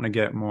that you want to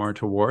get more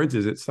towards?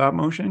 Is it stop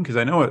motion? Because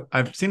I know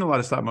I've seen a lot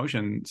of stop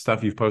motion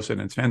stuff you've posted,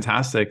 and it's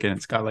fantastic, and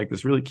it's got like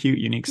this really cute,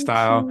 unique Thank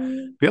style.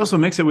 you. We also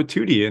mix it with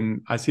 2D,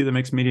 and I see the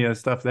mixed media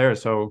stuff there.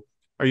 So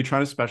are you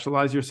trying to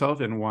specialize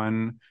yourself in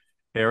one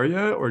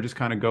area, or just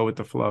kind of go with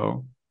the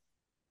flow?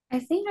 I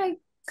think I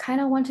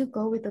kind of want to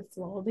go with the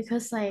flow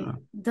because like Uh,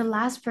 the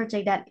last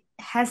project that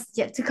has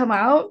yet to come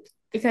out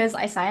because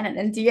I signed an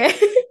NDA.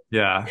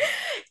 yeah,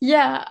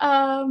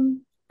 Yeah,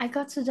 I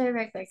got to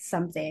direct like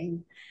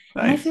something,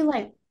 and I nice. feel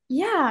like,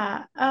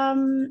 yeah,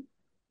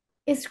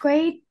 it's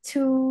great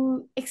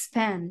to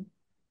expand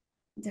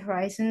the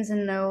horizons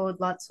and know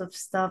lots of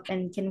stuff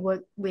and can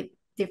work with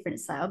different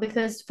style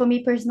because for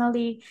me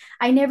personally,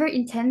 I never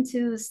intend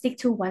to stick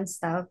to one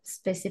style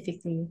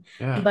specifically.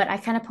 Yeah. But I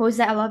kind of post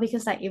that a lot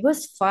because like it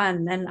was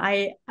fun and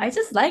I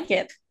just like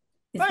it.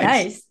 It's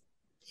Nice. nice.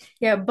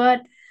 Yeah,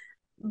 but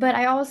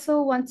I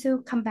also want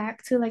to come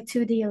back to like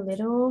 2D a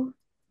little.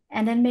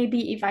 And then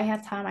maybe if I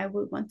have time, I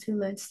would want to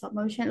learn stop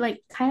motion,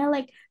 like kind of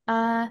like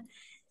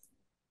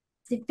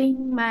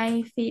dipping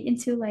my feet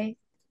into like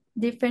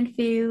different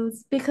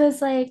fields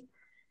because like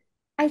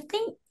I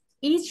think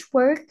each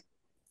work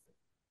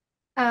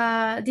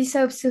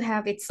deserves to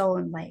have its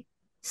own like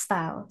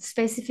style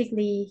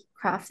specifically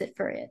crafted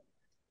for it.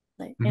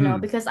 Like, Hmm.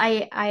 because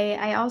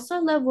I also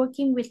love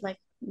working with like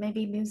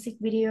maybe music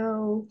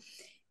video,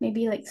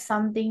 maybe like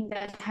something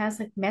that has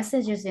like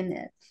messages in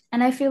it.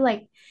 And I feel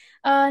like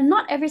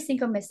not every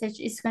single message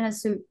is gonna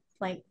suit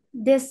like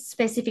this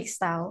specific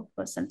style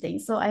or something.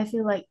 So I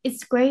feel like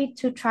it's great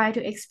to try to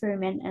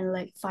experiment and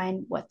like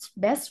find what's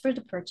best for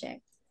the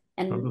project.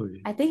 And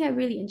Totally. I think I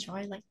really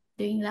enjoy like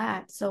doing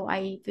that. So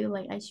I feel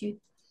like I should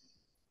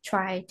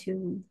try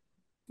to,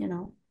 you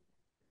know,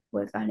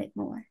 work on it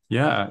more.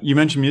 Yeah. You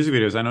mentioned music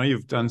videos. I know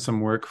you've done some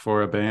work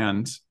for a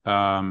band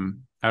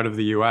out of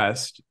the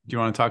US. Do you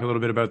want to talk a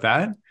little bit about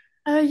that?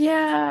 Oh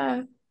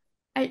yeah.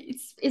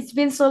 It's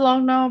been so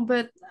long now,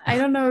 but I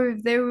don't know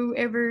if they will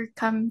ever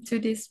come to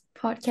this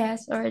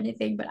podcast or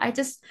anything. But I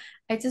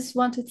just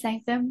want to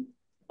thank them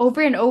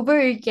over and over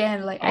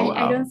again. Like Oh,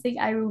 I don't wow. think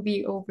I will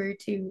be over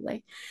to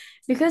like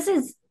because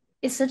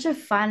it's such a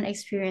fun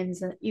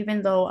experience,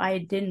 even though I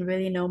didn't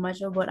really know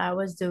much of what I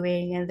was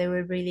doing, and they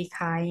were really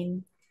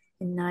kind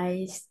and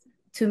nice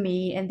to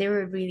me, and they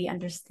were really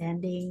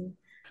understanding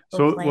of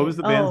So what was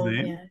like, the band's oh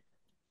name?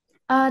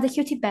 yeah, the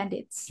Cutie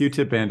Bandits.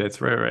 Q-Tip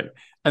Bandits. Right, right.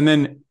 And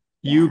then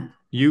Yeah.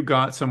 you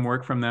got some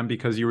work from them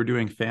because you were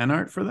doing fan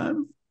art for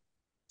them?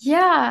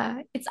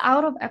 Yeah, it's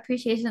out of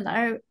appreciation.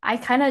 I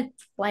kind of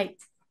like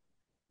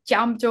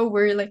jumped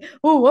over like,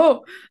 oh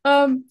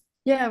whoa.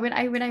 Yeah, when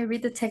I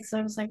read the text,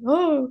 I was like,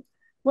 oh,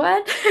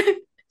 what?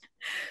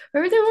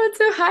 Why would they want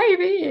to hire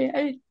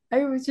me?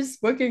 I was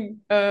just working.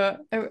 I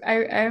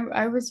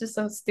was just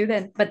a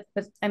student, but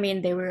I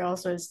mean they were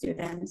also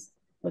students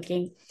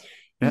working.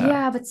 Yeah.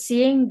 Yeah, but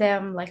seeing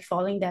them like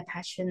following their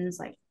passions,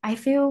 like I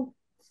feel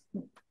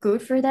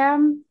good for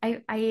them.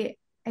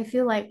 I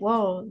feel like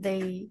whoa,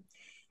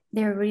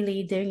 they're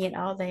really doing it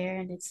out there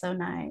and it's so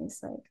nice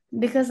like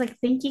because like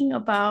thinking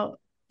about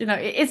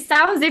it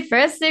sounds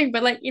depressing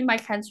but like in my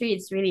country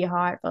it's really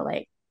hard for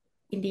like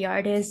indie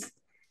artists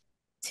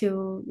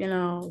to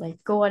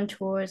like go on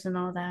tours and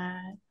all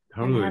that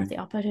and have Totally. the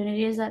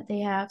opportunities that they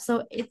have,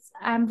 so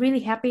I'm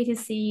really happy to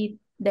see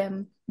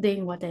them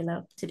doing what they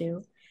love to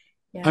do.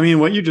 I Yeah, mean,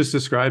 what you just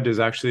described is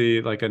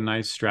actually like a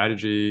nice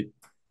strategy,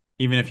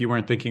 even if you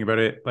weren't thinking about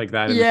it like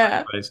that in the first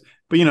yeah, place.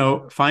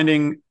 But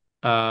finding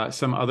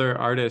some other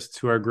artists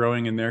who are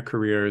growing in their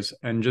careers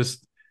and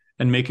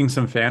making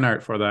some fan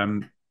art for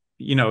them,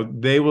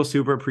 they will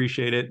super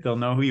appreciate it. They'll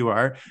know who you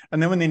are.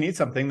 And then when they need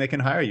something, they can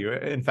hire you.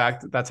 In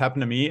fact, that's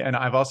happened to me. And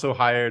I've also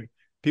hired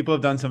people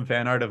have done some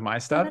fan art of my oh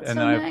stuff, that's and so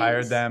then I've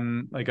hired nice.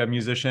 them, like a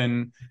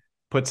musician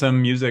put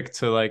some music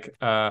to like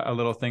a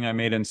little thing I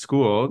made in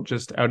school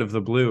just out of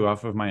the blue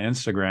off of my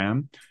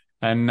Instagram.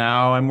 And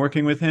now I'm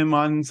working with him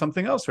on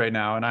something else right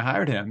now, and I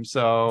hired him.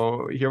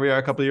 So here we are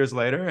a couple of years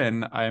later,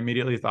 and I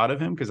immediately thought of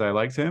him because I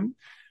liked him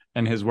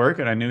and his work,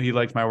 and I knew he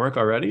liked my work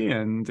already,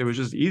 and it was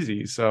just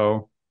easy.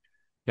 So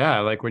yeah,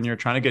 like when you're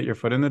trying to get your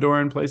foot in the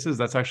door in places,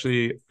 that's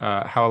actually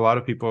how a lot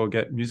of people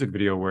get music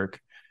video work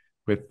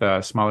with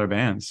smaller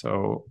bands.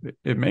 So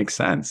it makes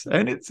sense,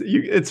 and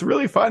it's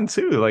really fun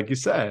too. Like you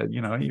said,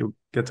 you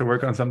get to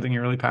work on something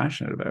you're really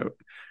passionate about.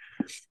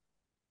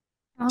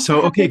 I'm also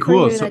So okay, happy for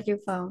cool. you So that you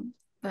found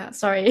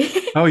sorry.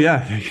 oh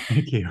yeah,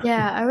 thank you.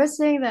 Yeah, I was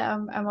saying that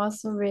I'm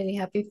also really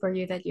happy for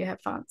you that you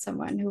have found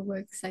someone who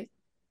works like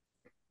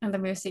on the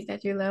music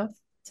that you love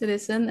to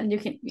listen and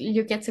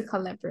you get to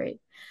collaborate.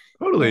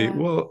 Totally. Yeah.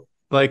 Well,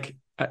 like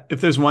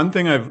if there's one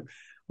thing I've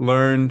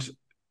learned,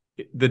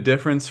 the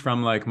difference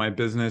from like my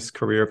business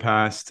career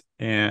past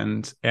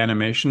and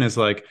animation is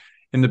like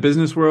in the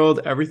business world,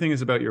 everything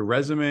is about your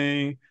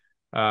resume,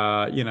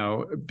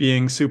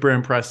 being super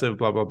impressive,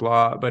 blah, blah,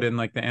 blah. But in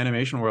like the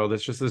animation world,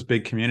 it's just this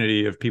big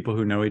community of people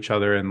who know each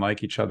other and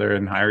like each other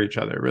and hire each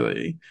other,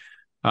 really.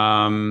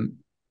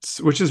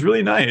 Which is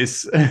really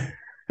nice.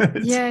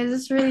 It's Yeah, it's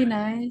just really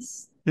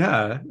nice.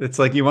 Yeah, it's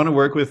like you want to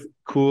work with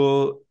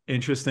cool,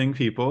 interesting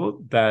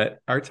people that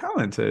are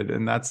talented,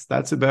 and that's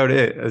about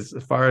it. As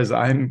far as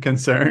I'm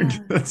concerned,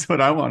 Yeah. that's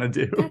what I want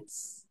to do.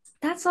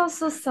 That's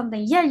also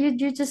something. Yeah,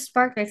 you just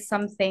sparked like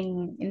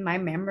something in my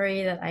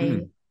memory that Hmm.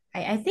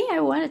 I think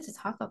I wanted to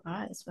talk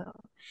about as well.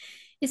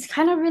 It's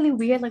kind of really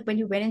weird, like when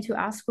you went into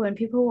art school and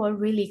people were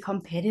really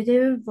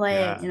competitive,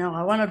 like, Yeah,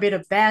 I want to be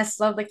the best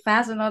of the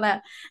class and all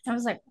that. And I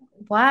was like,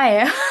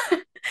 why?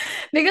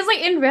 Because like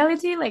in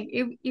reality, like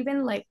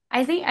even like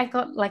I think I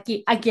got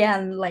lucky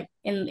again, like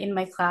in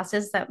my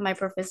classes that my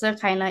professor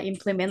kind of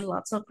implement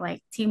lots of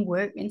like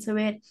teamwork into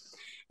it.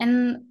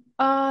 And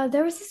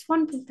there was this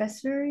one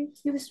professor,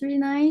 he was really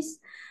nice.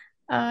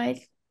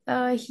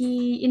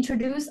 he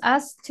introduced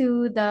us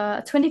to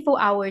the 24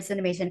 hours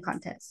animation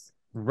contest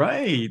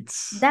Right.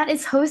 that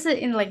is hosted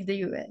in like the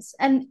US,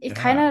 and it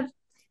kind Yeah. of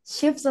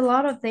shifts a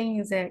lot of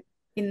things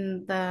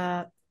in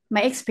the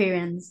my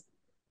experience.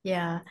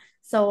 Yeah.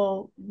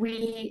 So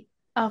we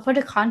for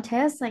the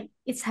contest, like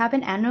it's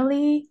happened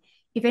annually.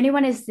 If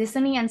anyone is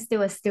listening and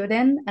still a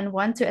student and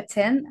want to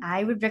attend,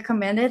 I would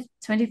recommend it.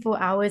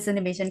 24 hours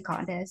animation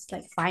contest.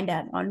 Like find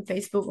that on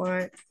Facebook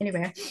or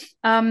anywhere.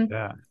 Um,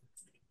 Yeah.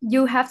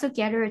 you have to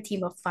gather a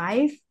team of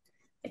five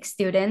like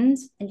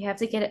students, and you have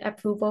to get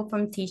approval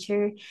from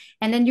teacher,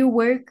 and then you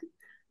work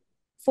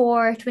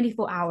for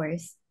 24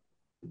 hours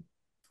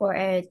for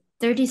a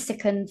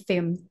 30-second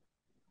film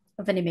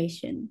of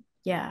animation.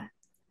 Yeah.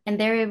 And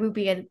there will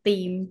be a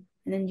theme,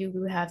 and then you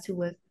will have to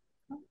work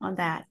on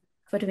that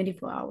for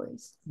 24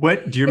 hours.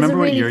 What do you It's a remember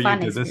what really year you fun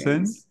did this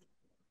in? experience.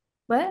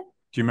 What?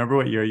 Do you remember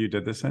what year you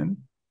did this in?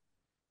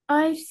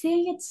 I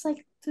think it's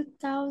like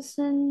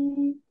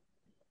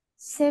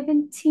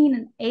 2017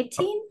 and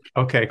 18.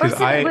 Okay, Or because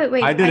wait, I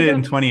wait, did I it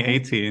in don't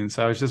 2018,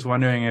 so I was just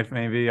wondering if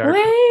maybe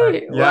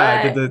wait, yeah, I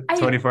did what? the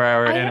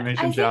 24-hour I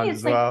animation think challenge as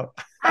it's like well.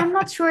 I'm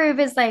not sure if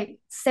it's like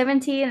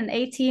 17 and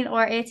 18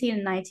 or 18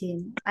 and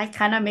 19. I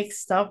kind of mix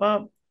stuff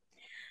up.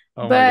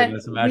 Oh my But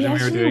goodness, we imagine we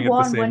were actually doing it at the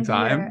won same one year,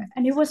 time.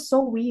 and it was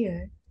so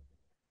weird.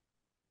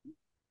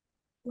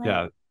 Like,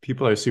 Yeah,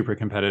 people are super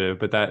competitive,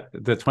 but that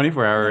the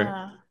 24-hour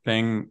yeah,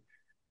 thing,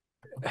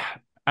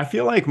 I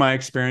feel like my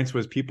experience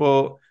was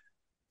people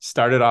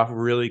started off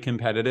really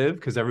competitive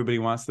because everybody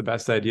wants the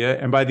best idea,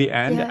 and by the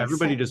end yeah,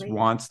 everybody just exactly.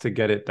 wants to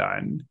get it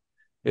done.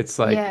 It's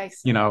like, Yeah,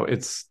 exactly.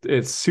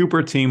 it's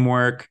super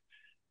teamwork.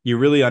 You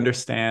really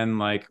understand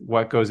like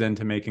what goes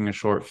into making a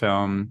short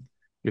film.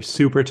 You're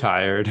super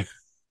tired.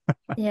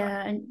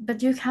 Yeah, and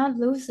but you can't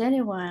lose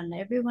anyone.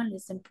 Everyone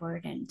is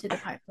important to the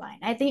pipeline.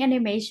 I think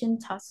animation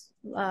taught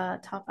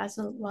us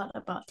a lot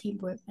about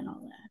teamwork and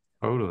all that.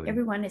 Totally.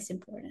 Everyone is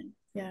important.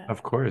 Yeah.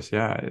 Of course,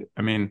 yeah.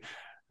 I mean,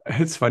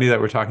 it's funny that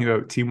we're talking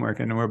about teamwork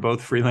and we're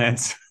both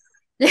freelance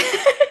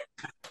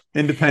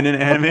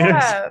independent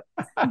animators. Yeah.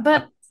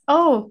 But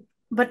oh,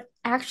 but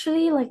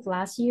actually, like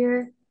last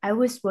year, I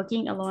was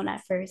working alone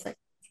at first. Like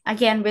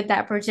again with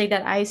that project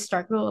that I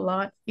struggle a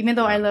lot, even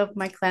though I Yeah. love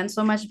my clan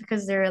so much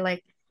because they're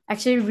like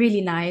actually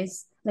really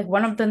nice. Like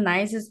one of the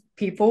nicest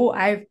people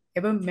I've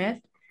ever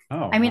met.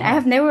 Oh, I mean, wow. I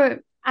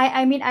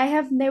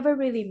have never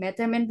really met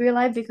them in real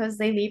life because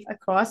they live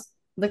across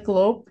the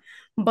globe.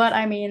 But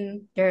I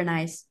mean, they're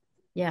nice.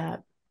 Yeah,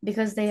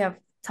 because they have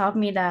taught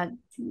me that,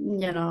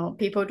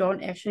 people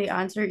don't actually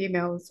answer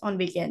emails on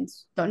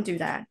weekends. Don't do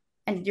that.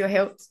 And your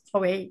health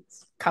always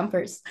comes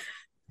first.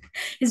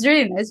 It's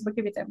really nice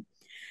working with them.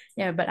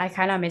 Yeah, but I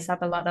kind of messed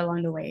up a lot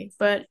along the way.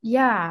 But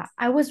yeah,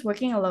 I was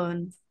working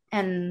alone,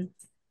 and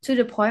to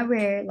the point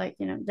where like,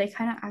 they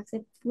kind of asked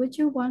if would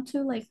you want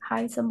to like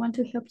hire someone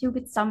to help you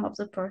with some of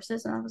the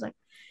process? And I was like,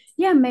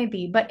 yeah,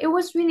 maybe. But it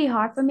was really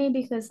hard for me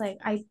because like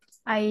I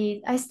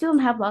still don't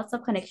have lots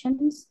of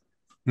connections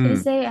to Hmm.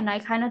 this day, and I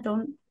kind of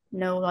don't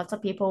know lots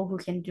of people who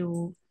can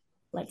do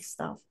like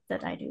stuff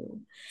that I do.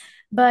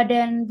 But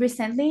then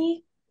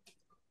recently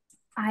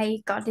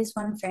I got this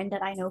one friend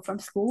that I know from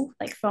school,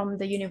 like from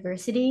the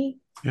university.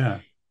 Yeah.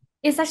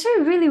 It's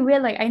actually really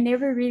weird. Like I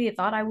never really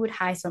thought I would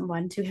hire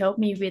someone to help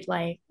me with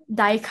like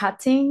die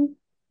cutting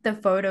the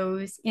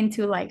photos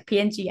into like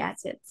PNG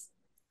assets.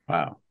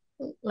 Wow.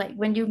 Like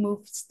when you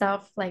move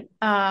stuff, like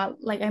I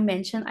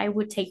mentioned, I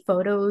would take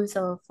photos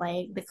of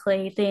like the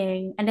clay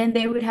thing, and then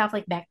they would have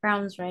like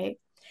backgrounds, right?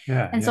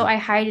 Yeah. And so Yeah. I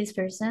hired this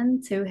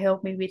person to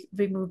help me with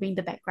removing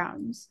the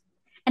backgrounds.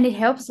 And it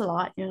helps a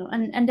lot.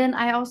 And then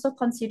I also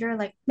consider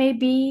like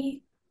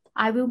maybe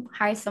I will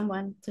hire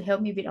someone to help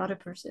me with other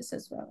process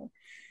as well.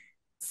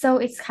 So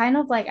it's kind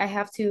of like I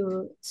have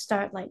to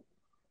start like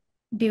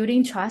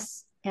building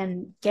trust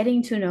and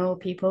getting to know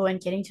people and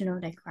getting to know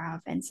their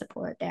craft and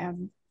support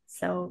them.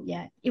 So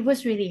yeah, it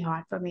was really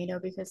hard for me though,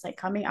 because like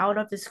coming out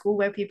of the school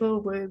where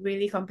people were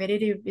really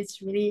competitive,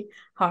 it's really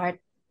hard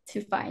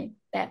to find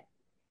that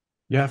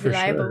Yeah, for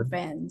reliable sure.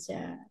 friends.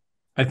 Yeah.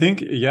 I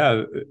think,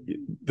 yeah,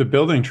 the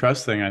building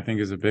trust thing, I think,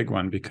 is a big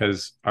one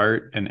because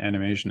art and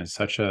animation is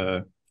such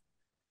a,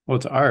 well,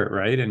 it's art,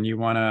 right? And you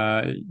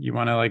wanna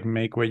like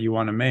make what you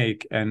want to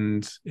make.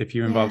 And if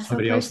you involve Yeah, so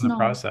somebody else in the personal.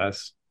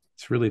 process,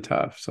 it's really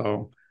tough.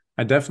 So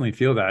I definitely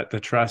feel that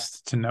the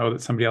trust to know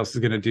that somebody else is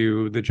going to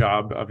do the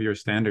job of your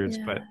standards,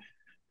 but Yeah.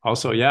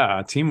 also,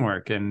 yeah,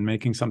 teamwork and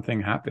making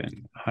something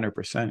happen.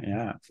 100%.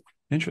 Yeah.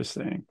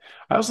 Interesting.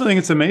 I also think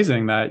it's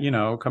amazing that,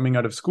 coming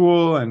out of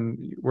school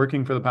and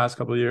working for the past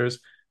couple of years,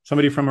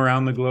 somebody from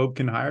around the globe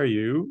can hire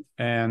you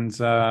and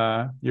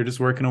you're just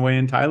working away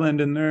in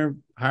Thailand and they're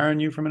hiring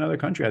you from another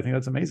country. I think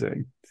that's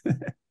amazing.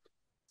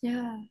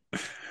 Yeah.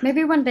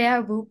 Maybe one day I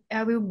will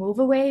move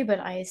away, but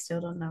I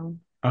still don't know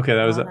Okay,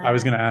 about I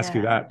was that. going to ask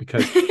you Yeah. that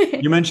because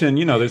you mentioned,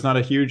 there's not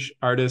a huge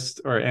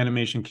artist or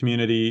animation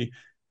community.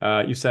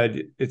 You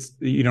said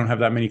you don't have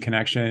that many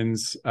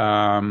connections.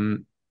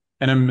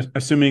 And I'm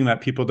assuming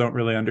that people don't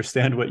really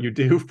understand what you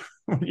do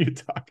when you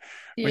talk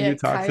Yeah,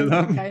 to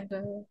them. kind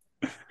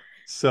of.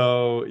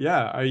 So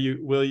yeah,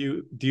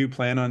 do you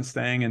plan on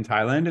staying in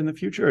Thailand in the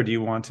future, or do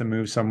you want to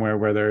move somewhere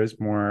where there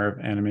is more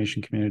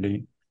animation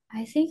community?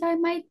 I think I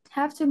might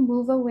have to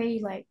move away.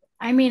 Like,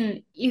 I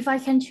mean, if I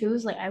can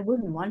choose, like, I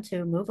wouldn't want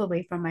to move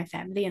away from my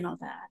family and all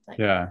that. Like,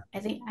 Yeah, I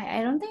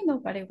don't think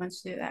nobody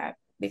wants to do that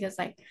because,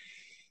 like,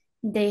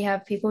 they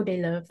have people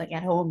they love, like,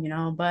 at home,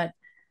 But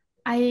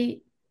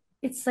I,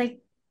 it's like,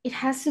 it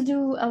has to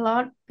do a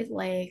lot with,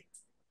 like,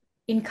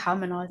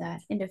 income and all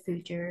that in the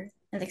future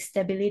and, like,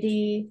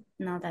 stability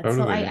and all that.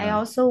 So totally. I Yeah.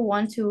 also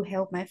want to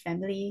help my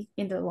family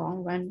in the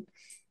long run,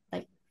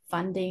 like,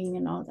 funding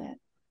and all that.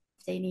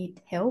 They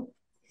need help.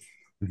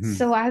 Mhm.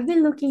 So I've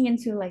been looking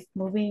into like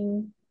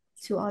moving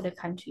to other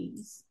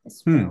countries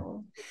as Hmm.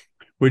 well.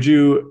 Would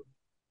you,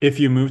 if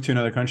you moved to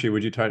another country,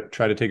 would you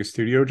try to take a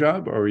studio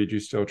job, or would you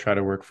still try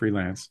to work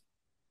freelance?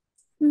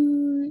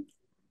 Hmm,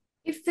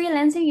 if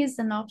freelancing is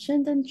an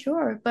option, then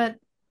sure. But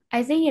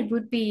I think it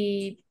would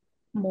be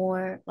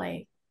more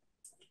like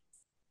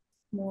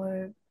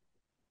more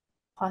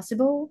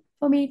possible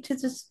for me to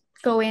just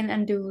go in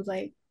and do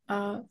like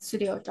a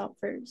studio job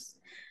first.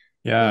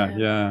 Yeah, Yeah.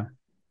 yeah.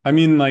 I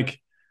mean, like,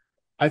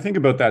 I think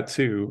about that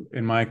too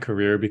in my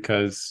career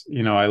because,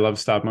 I love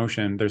stop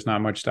motion. There's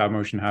not much stop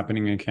motion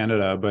happening in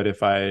Canada, but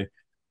if I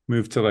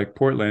move to like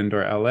Portland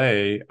or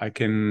LA, I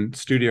can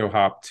studio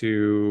hop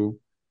to,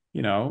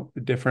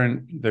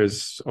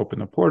 there's Open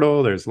the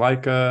Portal, there's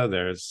Leica,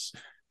 there's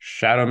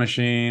Shadow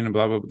Machine,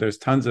 blah, blah, blah. There's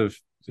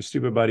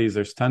Stupid Buddies,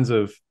 there's tons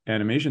of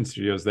animation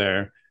studios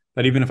there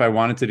that even if I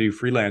wanted to do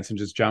freelance and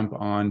just jump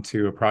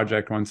onto a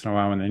project once in a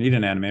while when they need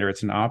an animator,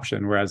 it's an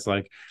option. Whereas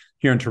like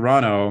here in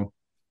Toronto,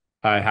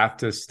 I have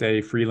to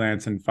stay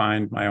freelance and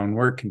find my own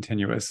work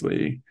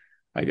continuously,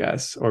 I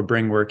guess, or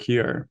bring work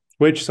here,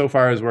 which so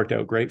far has worked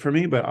out great for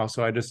me, but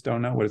also I just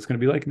don't know what it's going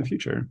to be like in the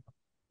future.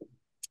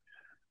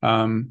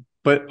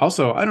 But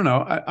also, I don't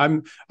know.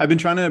 I've been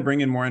trying to bring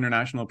in more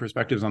international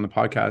perspectives on the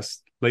podcast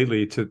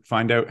lately to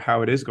find out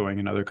how it is going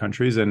in other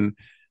countries. And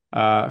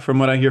from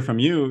what I hear from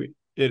you,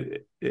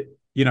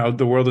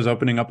 the world is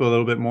opening up a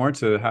little bit more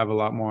to have a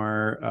lot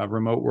more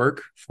remote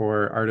work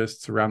for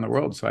artists around the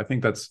world. So I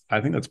think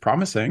that's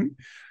promising.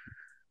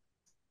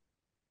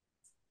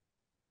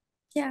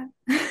 Yeah.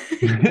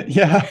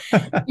 Yeah.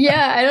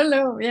 Yeah, I don't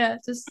know. Yeah,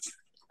 just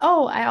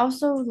I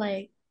also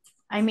like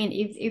I mean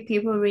if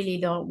people really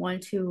don't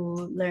want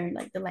to learn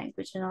like the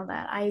language and all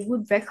that, I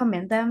would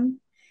recommend them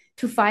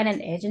to find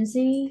an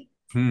agency,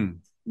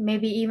 Hmm.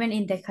 maybe even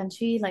in their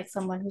country, like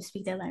someone who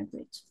speaks their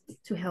language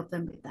to help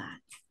them with that.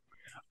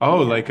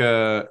 Oh,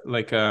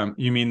 Yeah.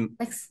 you mean,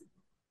 Like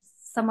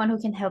someone who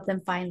can help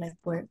them find like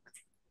work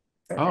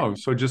for oh, them.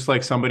 so just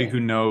like somebody Yeah. who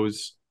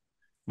knows,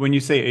 when you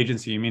say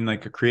agency, you mean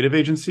like a creative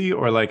agency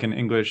or like an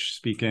English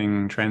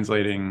speaking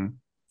translating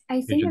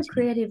I think a agency?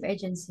 creative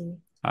agency.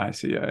 I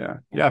see. Yeah, yeah.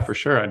 Yeah. Yeah, for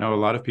sure. I know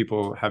a lot of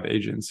people have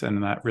agents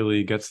and that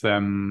really gets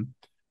them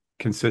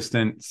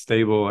consistent,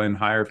 stable, and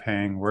higher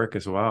paying work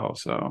as well.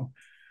 So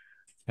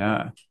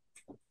yeah,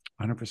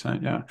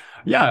 100%. Yeah.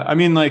 Yeah. I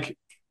mean, like,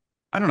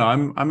 I don't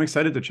know. I'm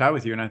excited to chat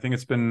with you. And I think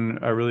it's been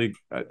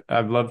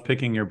I've loved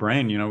picking your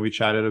brain. We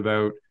chatted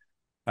about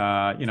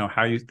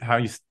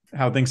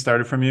how things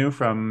started from you,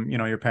 from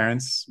your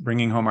parents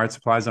bringing home art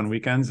supplies on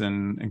weekends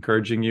and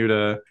encouraging you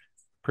to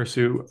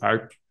pursue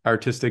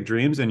artistic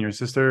dreams, and your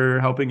sister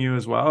helping you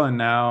as well, and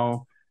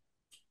now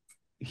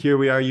here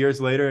we are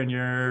years later and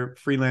you're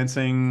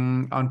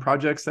freelancing on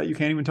projects that you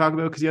can't even talk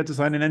about because you had to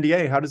sign an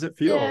NDA. How does it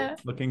feel Yeah.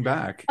 looking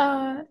back?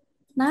 Uh,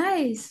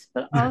 nice,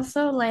 but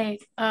also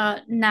like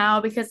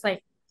now because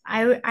like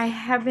I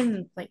have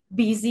been like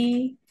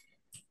busy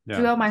Yeah.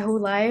 throughout my whole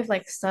life,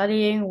 like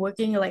studying,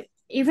 working, like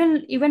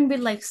even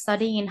with like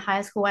studying in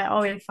high school, I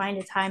always find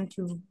the time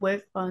to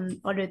work on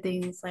other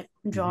things like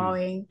Hmm.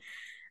 drawing.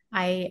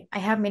 I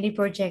have many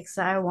projects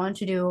that I want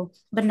to do,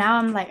 but now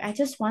I'm like I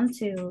just want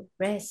to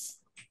rest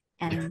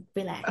and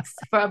relax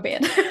for a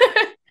bit.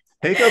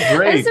 Take a I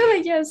break. feel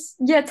like yes,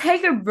 yeah,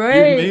 take a You've made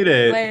break.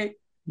 it. Like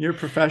You're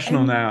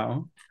professional I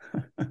now.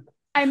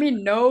 I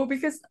mean, no,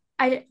 because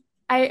I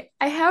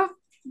have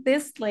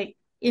this like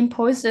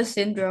imposter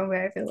syndrome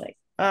where I feel like,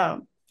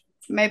 oh,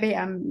 maybe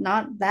I'm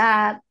not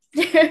that,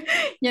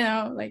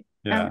 like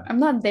Yeah, I'm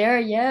not there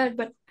yet,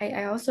 but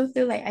I also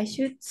feel like I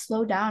should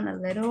slow down a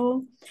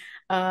little,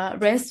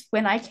 rest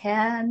when I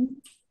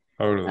can.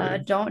 totally.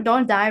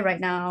 Don't die right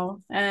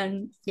now.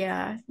 And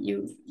yeah,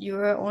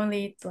 you're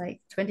only like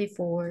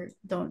 24.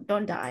 Don't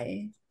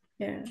die.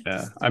 Yeah,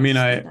 Yeah. just I mean,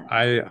 just I don't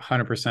die. I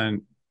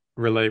 100%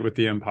 relate with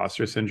the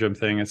imposter syndrome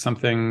thing. It's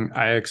something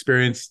I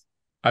experienced.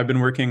 I've been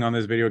working on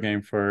this video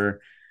game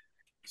for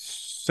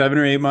 7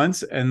 or 8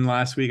 months, and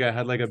last week I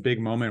had like a big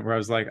moment where I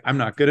was like, I'm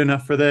not good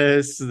enough for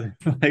this.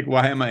 Like,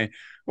 why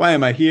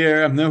am I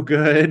here? I'm no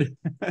good.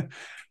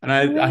 And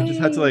I just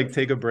had to like Really?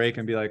 take a break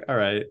and be like, all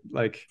right,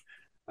 like,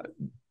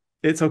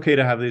 it's okay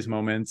to have these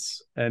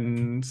moments,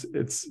 and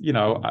it's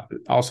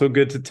also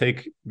good to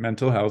take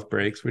mental health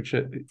breaks, which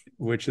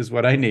is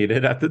what I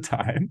needed at the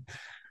time.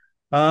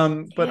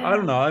 But I don't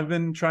Yeah. know. I've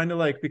been trying to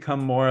like become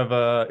more of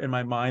in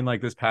my mind,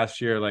 like this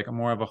past year, like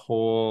more of a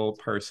whole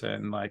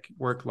person, like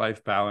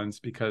work-life balance,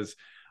 because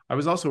I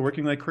was also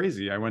working like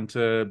crazy. I went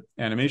to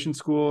animation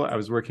school. I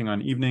was working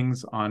on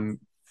evenings on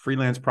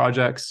freelance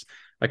projects.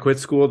 I quit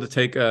school to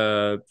take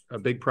a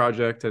big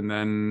project, and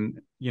then,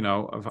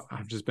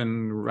 I've just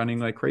been running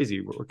like crazy,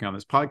 working on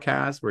this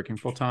podcast, working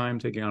full time,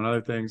 taking on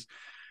other things.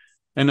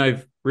 And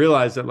I've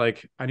realized that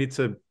like I need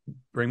to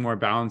bring more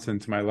balance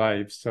into my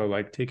life. So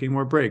like taking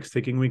more breaks,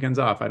 taking weekends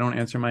off. I don't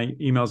answer my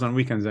emails on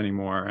weekends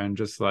anymore, and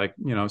just like,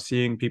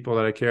 seeing people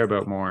that I care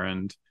about more,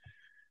 and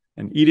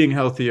eating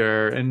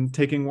healthier and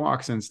taking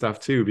walks and stuff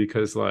too,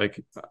 because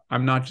like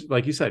I'm not,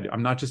 like you said,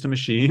 I'm not just a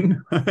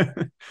machine.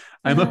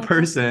 I'm a Yeah, that's so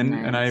person,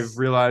 and I've nice.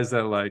 realized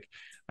that like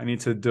I need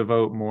to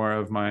devote more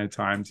of my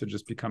time to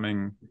just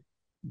becoming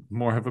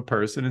more of a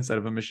person instead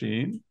of a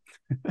machine.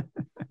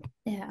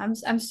 Yeah,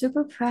 I'm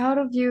super proud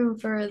of you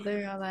for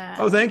doing all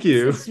Oh, that. thank It's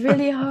you. it's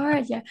really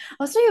hard. Yeah.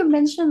 Also, you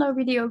mentioned a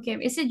video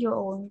game. Is it your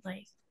own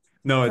like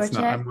No, it's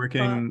not. I'm project? Or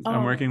working.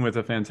 I'm oh, working with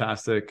a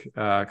fantastic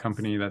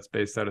company that's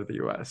based out of the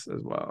U.S.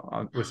 as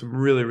well, with some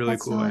really, really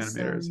that's cool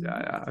animators. Yeah,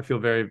 awesome. yeah. I feel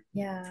very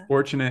Yeah.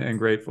 fortunate and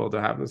grateful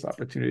to have this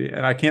opportunity,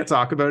 and I can't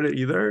talk about it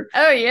either.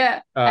 Oh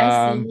yeah,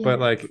 I see. But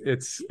Yeah. like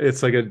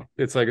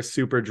it's like a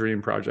super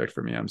dream project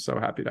for me. I'm so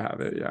happy to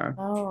have it. Yeah,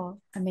 Oh,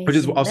 which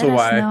is amazing. Let also us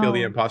why I feel the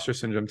know. imposter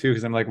syndrome too,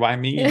 because I'm like, why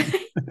me?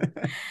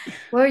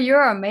 Well,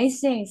 you're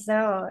amazing,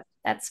 so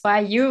that's why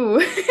you.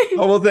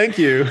 Oh well, thank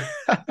you.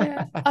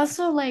 Yeah.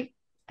 Also, like,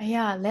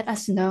 yeah, let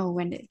us know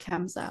when it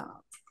comes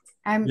out.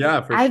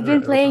 Yeah, for I've sure. been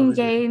It'll playing probably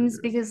be a couple games years.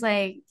 because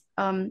like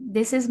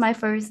this is my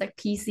first like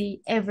PC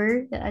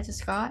ever that I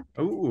just got.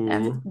 I'm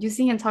Oh,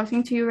 using and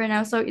talking to you right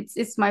now, so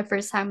it's my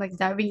first time like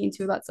diving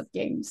into lots of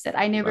games that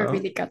I never well.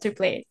 really got to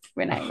play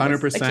when I was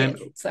a 100%.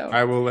 kid. So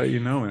I will let you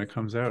know when it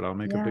comes out. I'll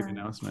make a big yeah,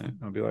 announcement.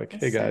 I'll be like,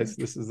 yes, hey sir. guys,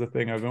 this is the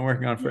thing I've been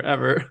working on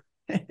forever.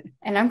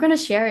 And I'm gonna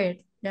share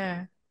it.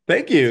 Yeah,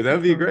 Thank with you. That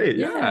would be people. great.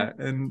 Yeah.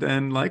 Yeah.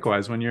 And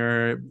likewise, when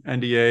your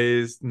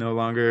NDA is no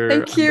longer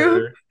Thank you.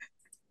 under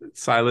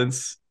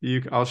silence,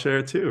 I'll share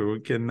it too. We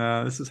can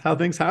this is how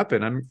things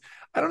happen.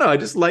 I don't know. I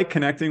just like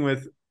connecting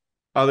with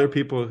other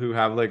people who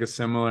have like a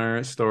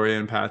similar story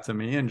and path to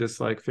me, and just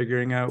like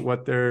figuring out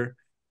what they're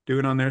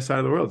doing on their side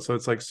of the world. So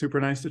it's like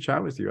super nice to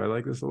chat with you. I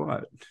like this a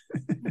lot.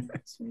 Yeah,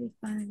 it's really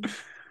fun.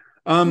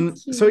 Thank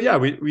So yeah,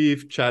 you.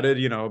 we've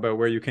chatted, about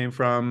where you came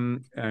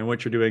from and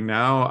what you're doing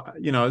now.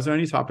 Is there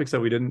any topics that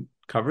we didn't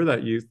cover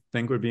that you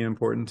think would be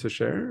important to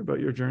share about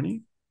your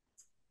journey?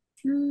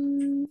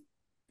 Hmm.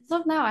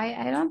 So now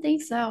I don't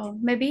think so.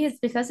 Maybe it's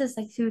because it's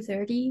like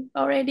 2:30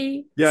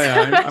 already. Yeah,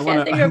 So yeah. I I want can't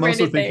to. think I'm of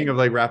also thinking of anything.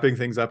 like wrapping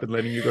things up and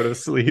letting you go to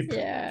sleep.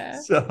 Yeah.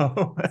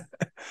 So,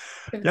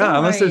 Don't yeah,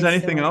 unless worry, there's it's still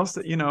anything like else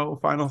that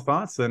final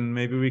thoughts, then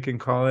maybe we can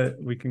call it.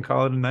 We can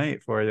call it a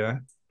night for you.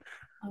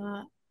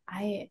 uh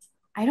I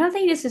I don't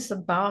think this is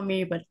about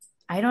me, but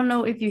I don't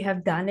know if you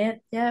have done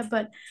it. Yeah,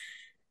 but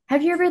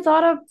have you ever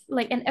thought of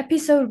like an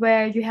episode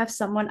where you have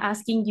someone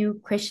asking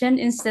you question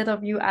instead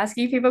of you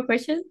asking people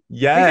question?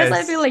 Because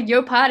I feel Yes, like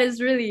your part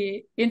is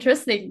really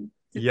interesting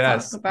to talk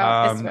yes.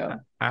 about as well.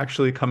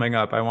 Actually, coming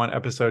up, I want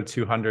episode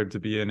 200 to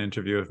be an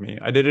interview of me.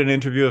 I did an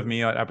interview of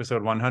me at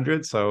episode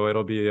 100, so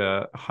it'll be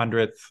a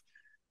 100th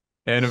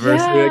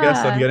anniversary, I guess.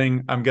 I'm Yeah,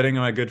 getting I'm getting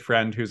my good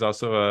friend who's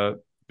also a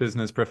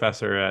business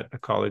professor at a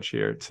college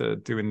here to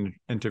do an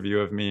interview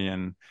of me,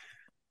 and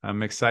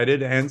I'm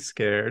excited and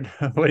scared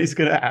of what he's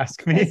gonna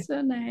ask me. that's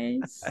so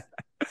nice.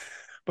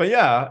 But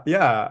yeah,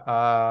 yeah.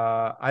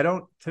 I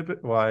don't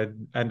typically, well, I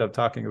end up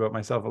talking about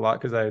myself a lot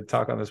because I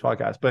talk on this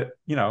podcast, but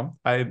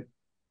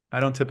I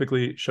don't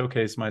typically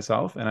showcase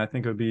myself, and I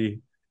think it would be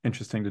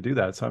interesting to do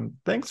that. So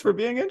thanks for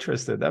being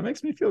interested. That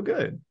makes me feel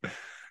good.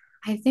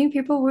 I think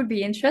people would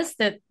be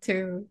interested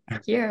to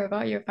hear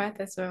about your path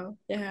as well.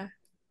 Yeah.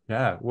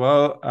 Yeah.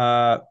 Well,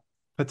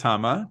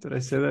 Pattama, did I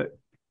say that?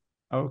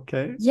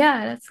 Okay.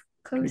 Yeah, that's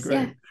Okay, close.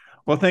 great. Yeah.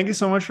 Well, thank you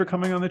so much for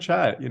coming on the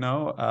chat.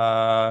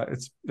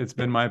 It's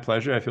been my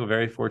pleasure. I feel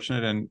very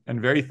fortunate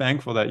and very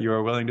thankful that you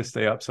are willing to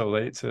stay up so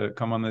late to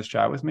come on this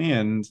chat with me.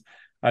 And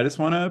I just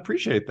want to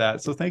appreciate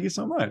that. So thank you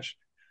so much.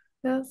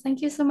 Well,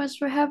 thank you so much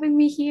for having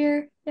me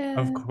here.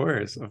 Of Yeah.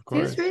 course, of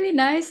Feels course. really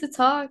nice to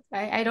talk.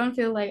 I don't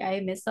feel like I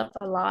mess up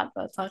a lot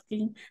while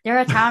talking. There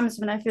are times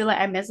when I feel like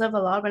I mess up a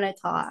lot when I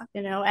talk,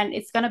 and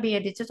it's gonna be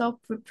a digital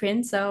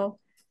footprint, so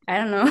I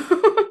don't know.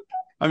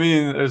 I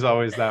mean, there's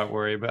always that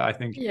worry, but I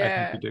think you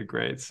Yeah. did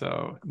great.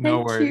 So no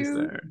Thank worries you.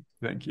 there.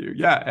 Thank you.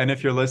 Yeah, and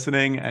if you're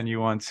listening and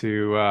you want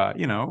to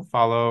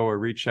follow or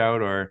reach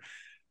out or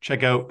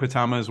check out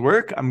Patama's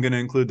work, I'm going to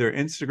include their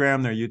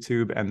Instagram, their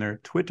YouTube, and their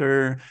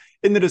Twitter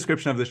in the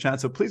description of this chat.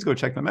 So please go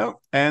check them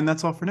out. And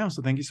that's all for now.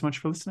 So thank you so much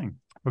for listening.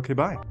 Okay,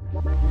 bye.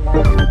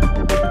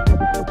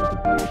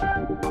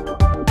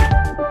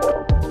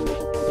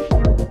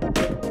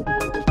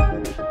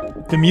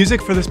 The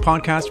music for this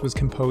podcast was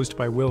composed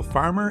by Will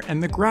Farmer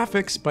and the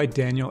graphics by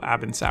Daniel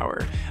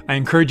Abensauer. I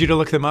encourage you to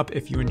look them up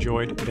if you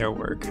enjoyed their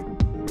work.